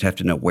era. You just have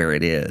to know where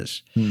it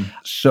is.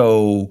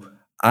 So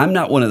I'm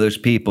not one of those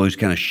people who's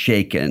kind of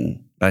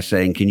shaken by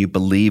saying, can you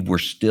believe we're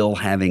still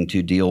having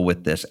to deal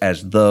with this,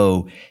 as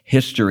though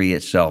history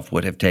itself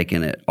would have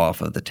taken it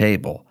off of the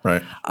table.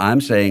 Right.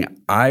 I'm saying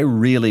I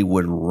really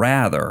would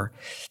rather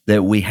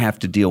that we have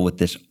to deal with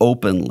this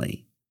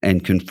openly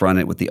and confront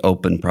it with the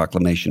open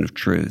proclamation of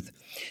truth.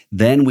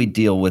 Then we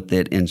deal with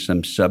it in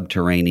some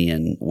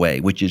subterranean way,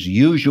 which is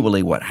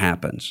usually what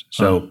happens.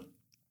 So,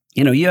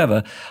 you have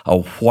a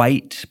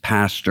white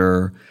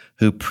pastor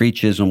who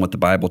preaches on what the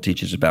Bible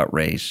teaches about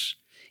race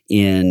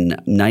in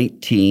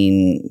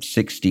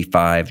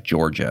 1965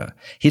 Georgia.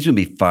 He's going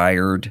to be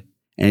fired,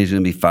 and he's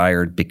going to be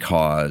fired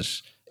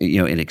because,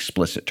 in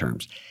explicit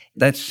terms.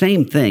 That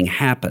same thing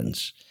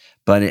happens,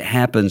 but it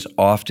happens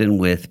often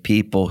with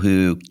people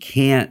who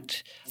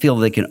can't feel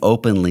they can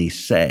openly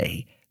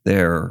say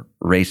their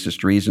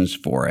racist reasons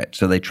for it.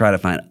 So they try to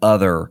find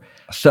other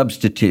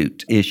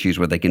substitute issues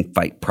where they can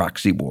fight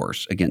proxy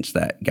wars against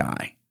that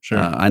guy. Sure.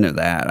 I know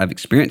that. I've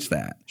experienced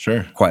that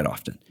quite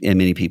often. And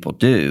many people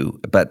do,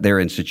 but they're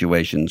in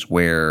situations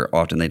where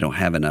often they don't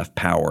have enough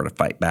power to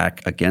fight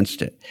back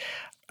against it.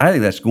 I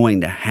think that's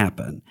going to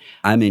happen.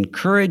 I'm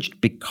encouraged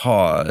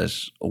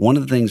because one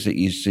of the things that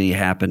you see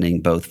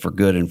happening both for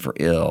good and for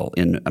ill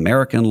in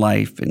American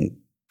life, in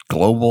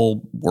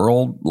global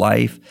world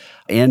life,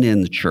 and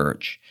in the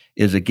church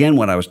is, again,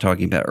 what I was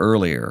talking about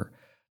earlier.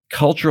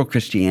 Cultural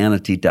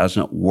Christianity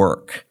doesn't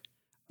work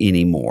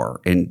anymore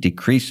and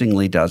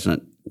decreasingly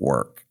doesn't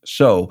work.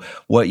 So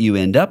what you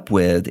end up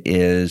with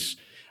is,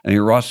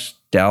 Ross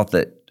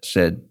Douthat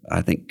said,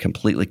 I think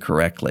completely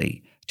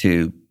correctly,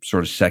 to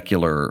sort of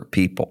secular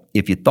people,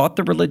 if you thought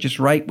the religious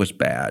right was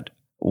bad,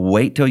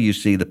 wait till you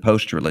see the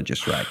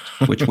post-religious right,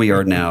 which we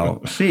are now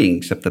seeing,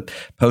 except the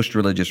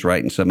post-religious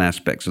right and some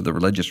aspects of the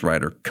religious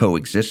right are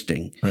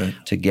coexisting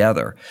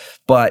together.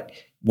 But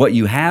what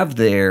you have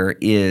there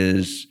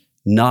is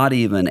not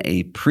even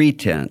a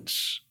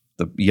pretense,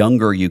 the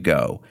younger you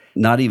go,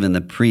 not even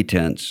the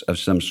pretense of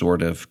some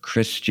sort of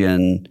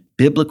Christian,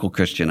 biblical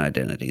Christian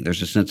identity.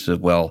 There's a sense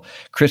of,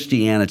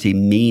 Christianity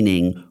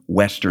meaning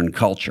Western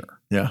culture,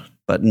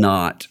 but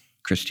not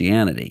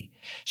Christianity.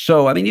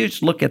 So, you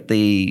just look at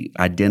the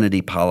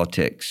identity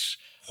politics,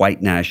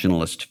 white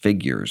nationalist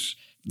figures.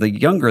 The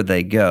younger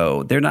they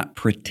go, they're not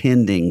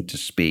pretending to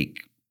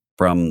speak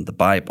from the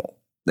Bible.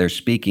 They're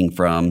speaking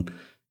from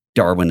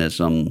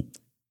Darwinism,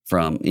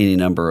 from any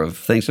number of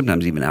things,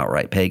 sometimes even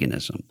outright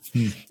paganism.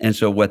 And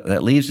so what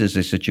that leaves is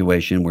a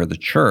situation where the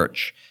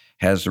church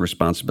has the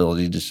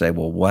responsibility to say,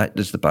 well, what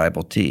does the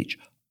Bible teach?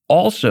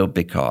 Also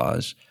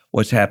because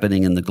what's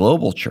happening in the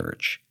global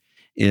church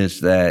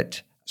is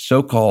that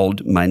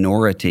so-called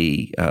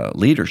minority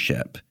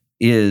leadership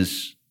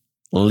is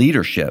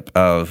leadership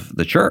of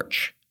the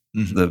church.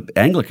 The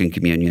Anglican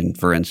Communion,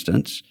 for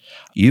instance,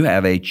 you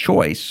have a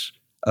choice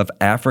of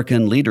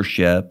African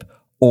leadership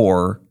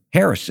or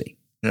heresy.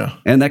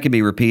 And that can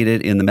be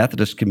repeated in the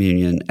Methodist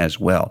Communion as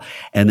well.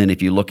 And then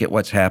if you look at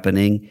what's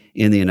happening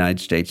in the United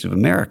States of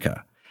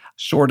America,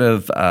 sort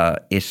of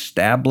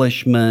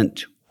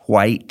establishment,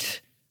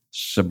 white,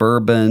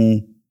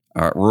 suburban,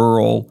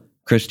 rural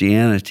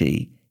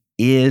Christianity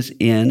is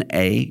in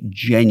a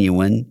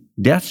genuine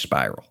death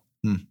spiral.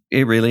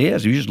 It really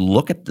is. You just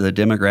look at the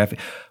demographic.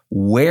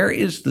 Where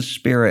is the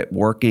Spirit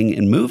working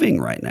and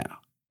moving right now?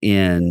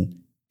 In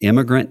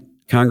immigrant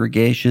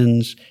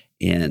congregations,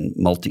 in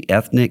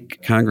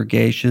multi-ethnic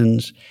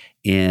congregations,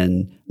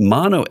 in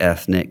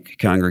monoethnic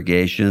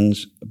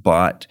congregations,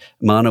 but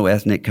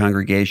monoethnic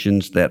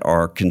congregations that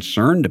are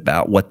concerned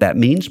about what that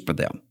means for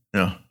them.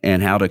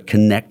 And how to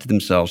connect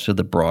themselves to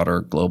the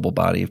broader global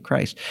body of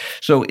Christ.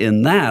 So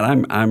in that,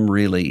 I'm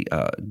really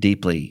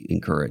deeply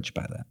encouraged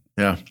by that.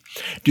 Do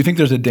you think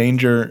there's a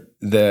danger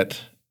that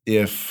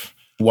if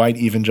white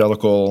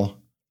evangelical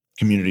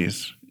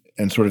communities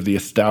and sort of the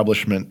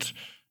establishment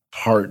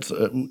parts,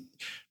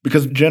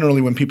 because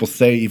generally when people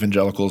say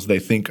evangelicals, they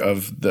think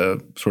of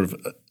the sort of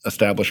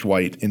established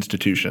white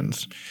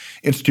institutions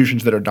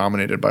that are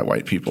dominated by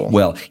white people.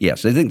 Well,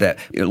 yes, I think that.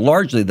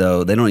 Largely,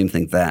 though, they don't even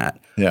think that.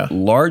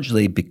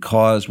 Largely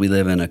because we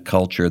live in a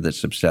culture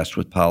that's obsessed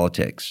with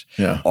politics.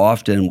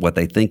 Often what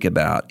they think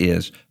about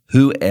is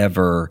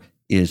whoever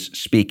is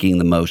speaking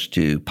the most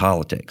to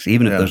politics,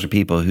 even if those are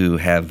people who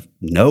have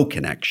no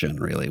connection,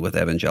 really, with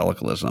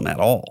evangelicalism at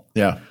all.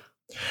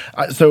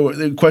 So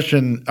the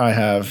question I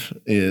have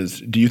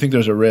is, do you think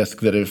there's a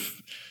risk that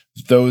if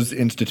those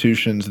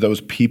institutions,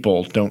 those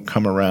people don't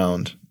come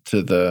around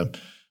to the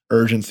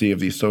urgency of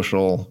these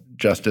social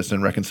justice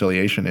and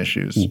reconciliation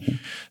issues,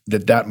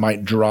 that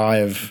might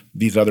drive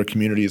these other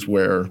communities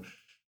where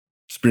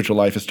spiritual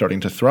life is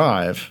starting to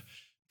thrive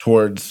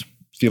towards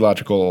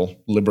theological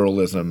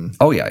liberalism.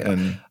 Oh,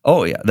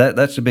 yeah.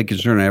 That's a big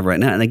concern I have right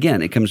now. And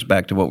again, it comes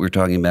back to what we were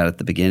talking about at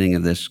the beginning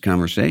of this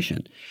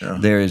conversation. Yeah.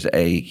 There is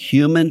a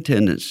human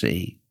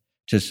tendency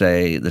to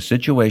say the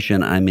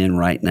situation I'm in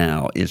right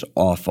now is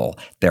awful.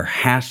 There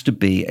has to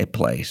be a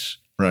place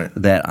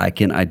that I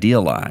can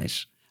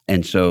idealize.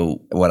 And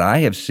so what I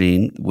have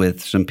seen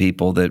with some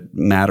people that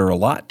matter a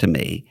lot to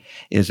me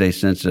is a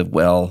sense of,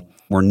 well,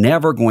 we're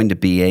never going to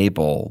be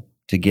able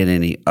to get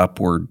any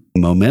upward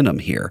momentum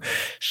here.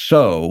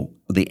 So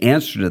the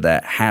answer to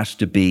that has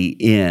to be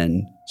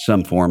in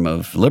some form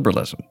of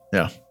liberalism.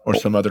 Yeah, or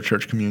some other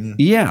church communion.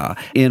 Yeah,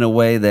 in a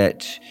way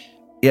that,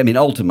 I mean,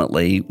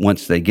 ultimately,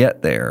 once they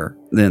get there,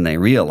 then they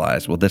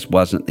realize, well, this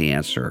wasn't the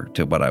answer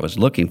to what I was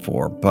looking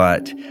for.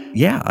 But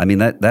yeah, I mean,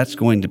 that's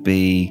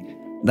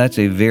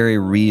a very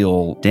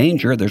real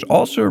danger. There's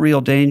also a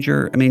real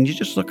danger. I mean, you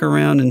just look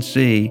around and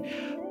see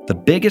the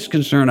biggest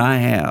concern I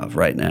have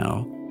right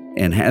now,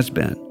 and has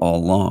been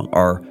all along,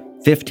 are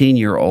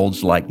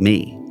 15-year-olds like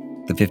me,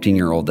 the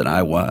 15-year-old that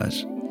I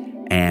was.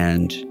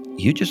 And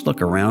you just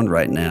look around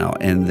right now,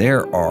 and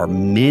there are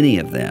many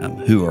of them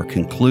who are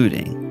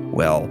concluding,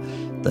 well,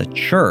 the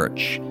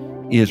church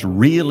is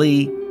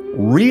really,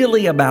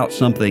 really about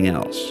something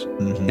else.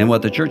 Mm-hmm. And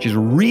what the church is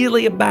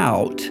really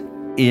about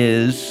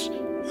is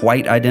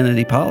white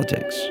identity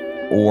politics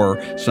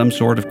or some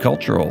sort of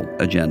cultural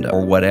agenda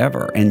or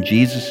whatever. And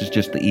Jesus is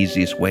just the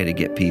easiest way to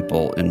get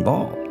people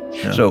involved.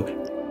 Yeah.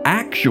 So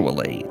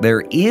actually,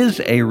 there is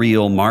a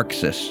real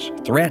Marxist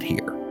threat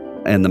here.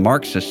 And the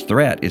Marxist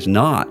threat is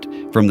not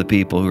from the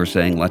people who are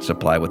saying, let's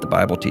apply what the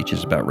Bible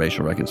teaches about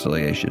racial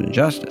reconciliation and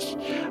justice.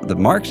 The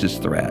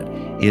Marxist threat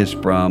is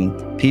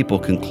from people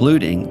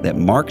concluding that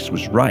Marx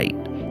was right,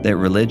 that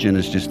religion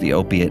is just the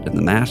opiate of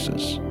the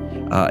masses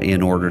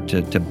in order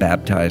to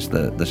baptize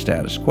the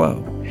status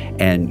quo.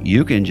 And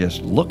you can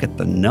just look at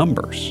the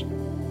numbers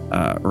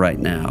right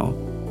now,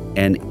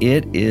 and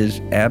it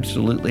is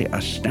absolutely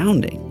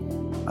astounding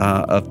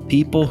of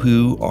people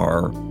who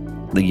are,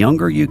 the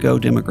younger you go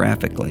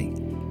demographically,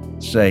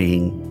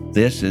 saying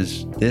this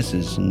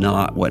is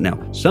not what. Now,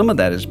 some of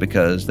that is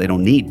because they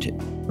don't need to,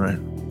 right,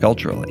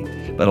 culturally,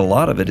 but a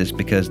lot of it is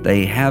because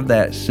they have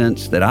that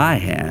sense that I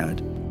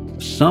had,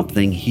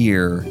 something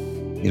here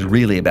is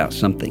really about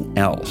something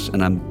else,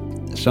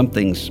 and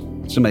somebody's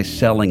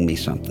selling me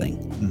something,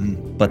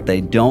 mm-hmm. but they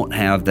don't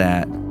have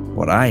that.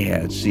 What I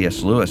had,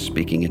 C.S. Lewis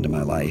speaking into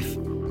my life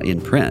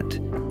in print,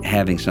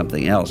 having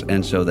something else,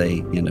 and so they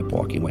end up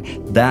walking away.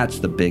 That's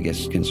the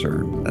biggest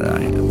concern that I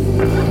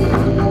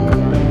have.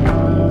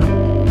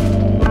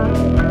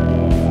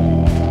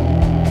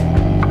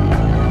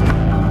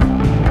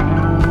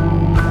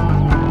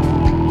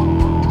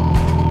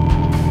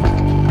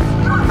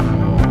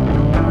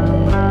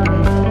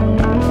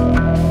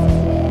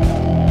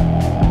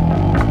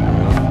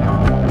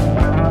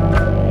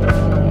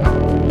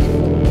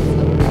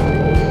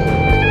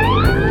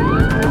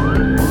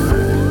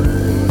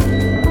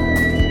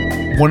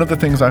 One of the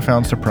things I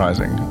found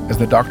surprising is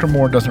that Dr.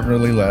 Moore doesn't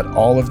really let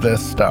all of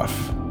this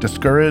stuff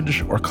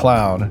discourage or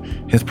cloud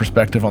his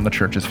perspective on the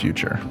church's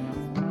future.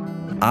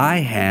 I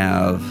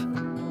have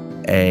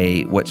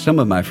what some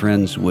of my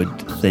friends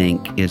would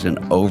think is an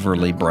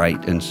overly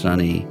bright and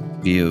sunny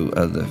view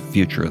of the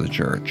future of the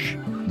church,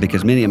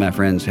 because many of my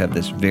friends have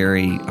this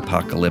very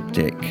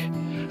apocalyptic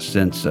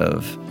sense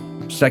of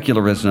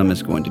secularism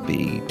is going to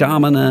be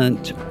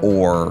dominant,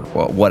 or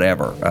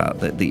whatever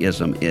the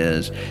ism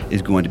is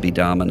going to be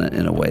dominant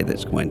in a way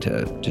that's going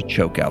to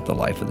choke out the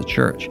life of the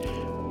church.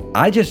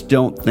 I just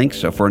don't think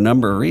so, for a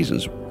number of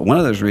reasons. One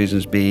of those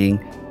reasons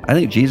being, I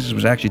think Jesus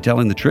was actually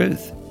telling the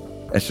truth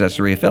at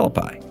Caesarea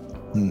Philippi.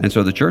 And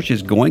so the church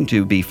is going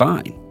to be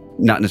fine.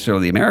 Not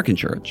necessarily the American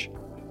church,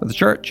 but the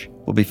church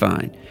will be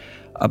fine.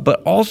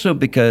 But also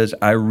because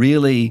I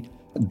really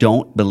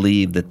don't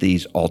believe that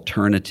these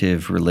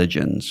alternative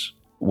religions,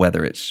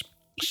 whether it's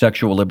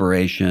sexual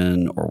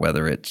liberation or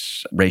whether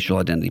it's racial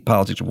identity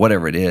politics or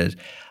whatever it is,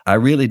 I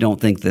really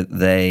don't think that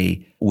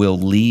they will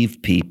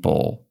leave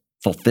people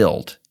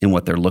fulfilled in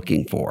what they're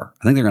looking for.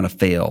 I think they're going to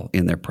fail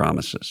in their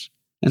promises.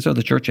 And so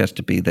the church has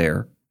to be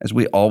there, as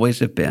we always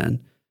have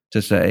been,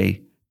 to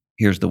say,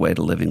 here's the way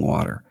to living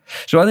water.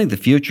 So I think the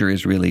future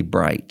is really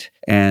bright.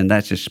 And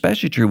that's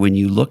especially true when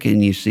you look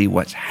and you see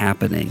what's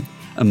happening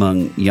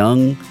among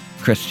young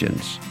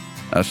Christians,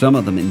 some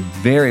of them in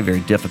very,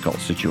 very difficult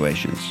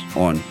situations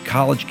on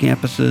college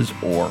campuses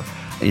or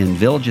in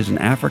villages in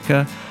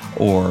Africa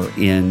or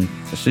in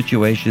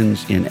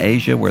situations in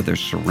Asia where they're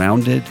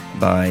surrounded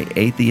by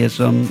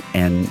atheism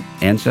and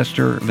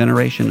ancestor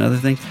veneration and other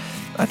things.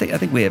 I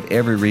think we have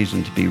every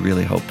reason to be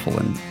really hopeful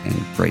and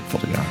grateful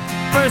to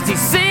God. First he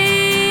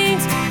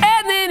sings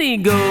and then he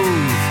goes,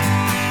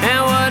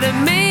 and what it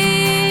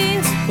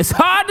means, it's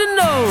hard to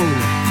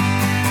know.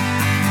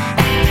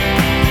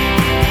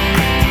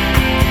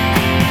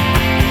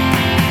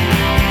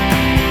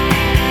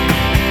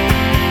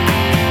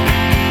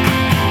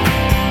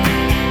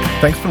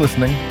 Thanks for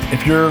listening.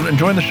 If you're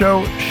enjoying the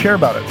show, share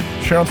about it.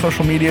 Share on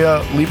social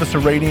media, leave us a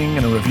rating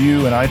and a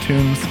review in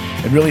iTunes.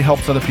 It really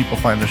helps other people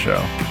find the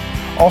show.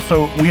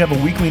 Also, we have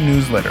a weekly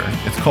newsletter.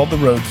 It's called The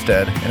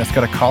Roadstead, and it's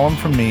got a column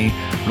from me,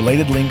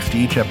 related links to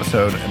each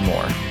episode, and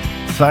more.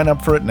 Sign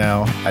up for it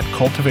now at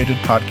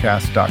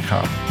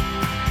cultivatedpodcast.com.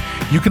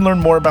 You can learn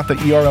more about the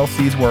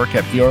ERLC's work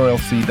at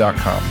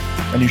ERLC.com,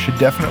 and you should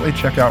definitely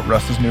check out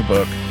Russ's new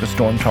book, The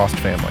Storm-Tossed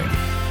Family.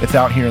 It's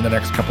out here in the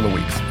next couple of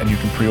weeks, and you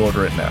can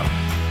pre-order it now.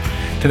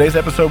 Today's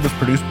episode was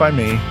produced by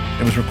me.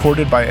 It was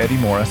recorded by Eddie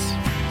Morris.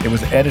 It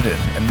was edited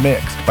and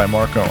mixed by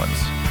Mark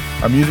Owens.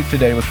 Our music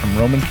today was from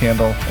Roman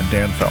Candle and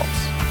Dan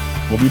Phelps.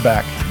 We'll be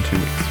back in 2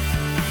 weeks.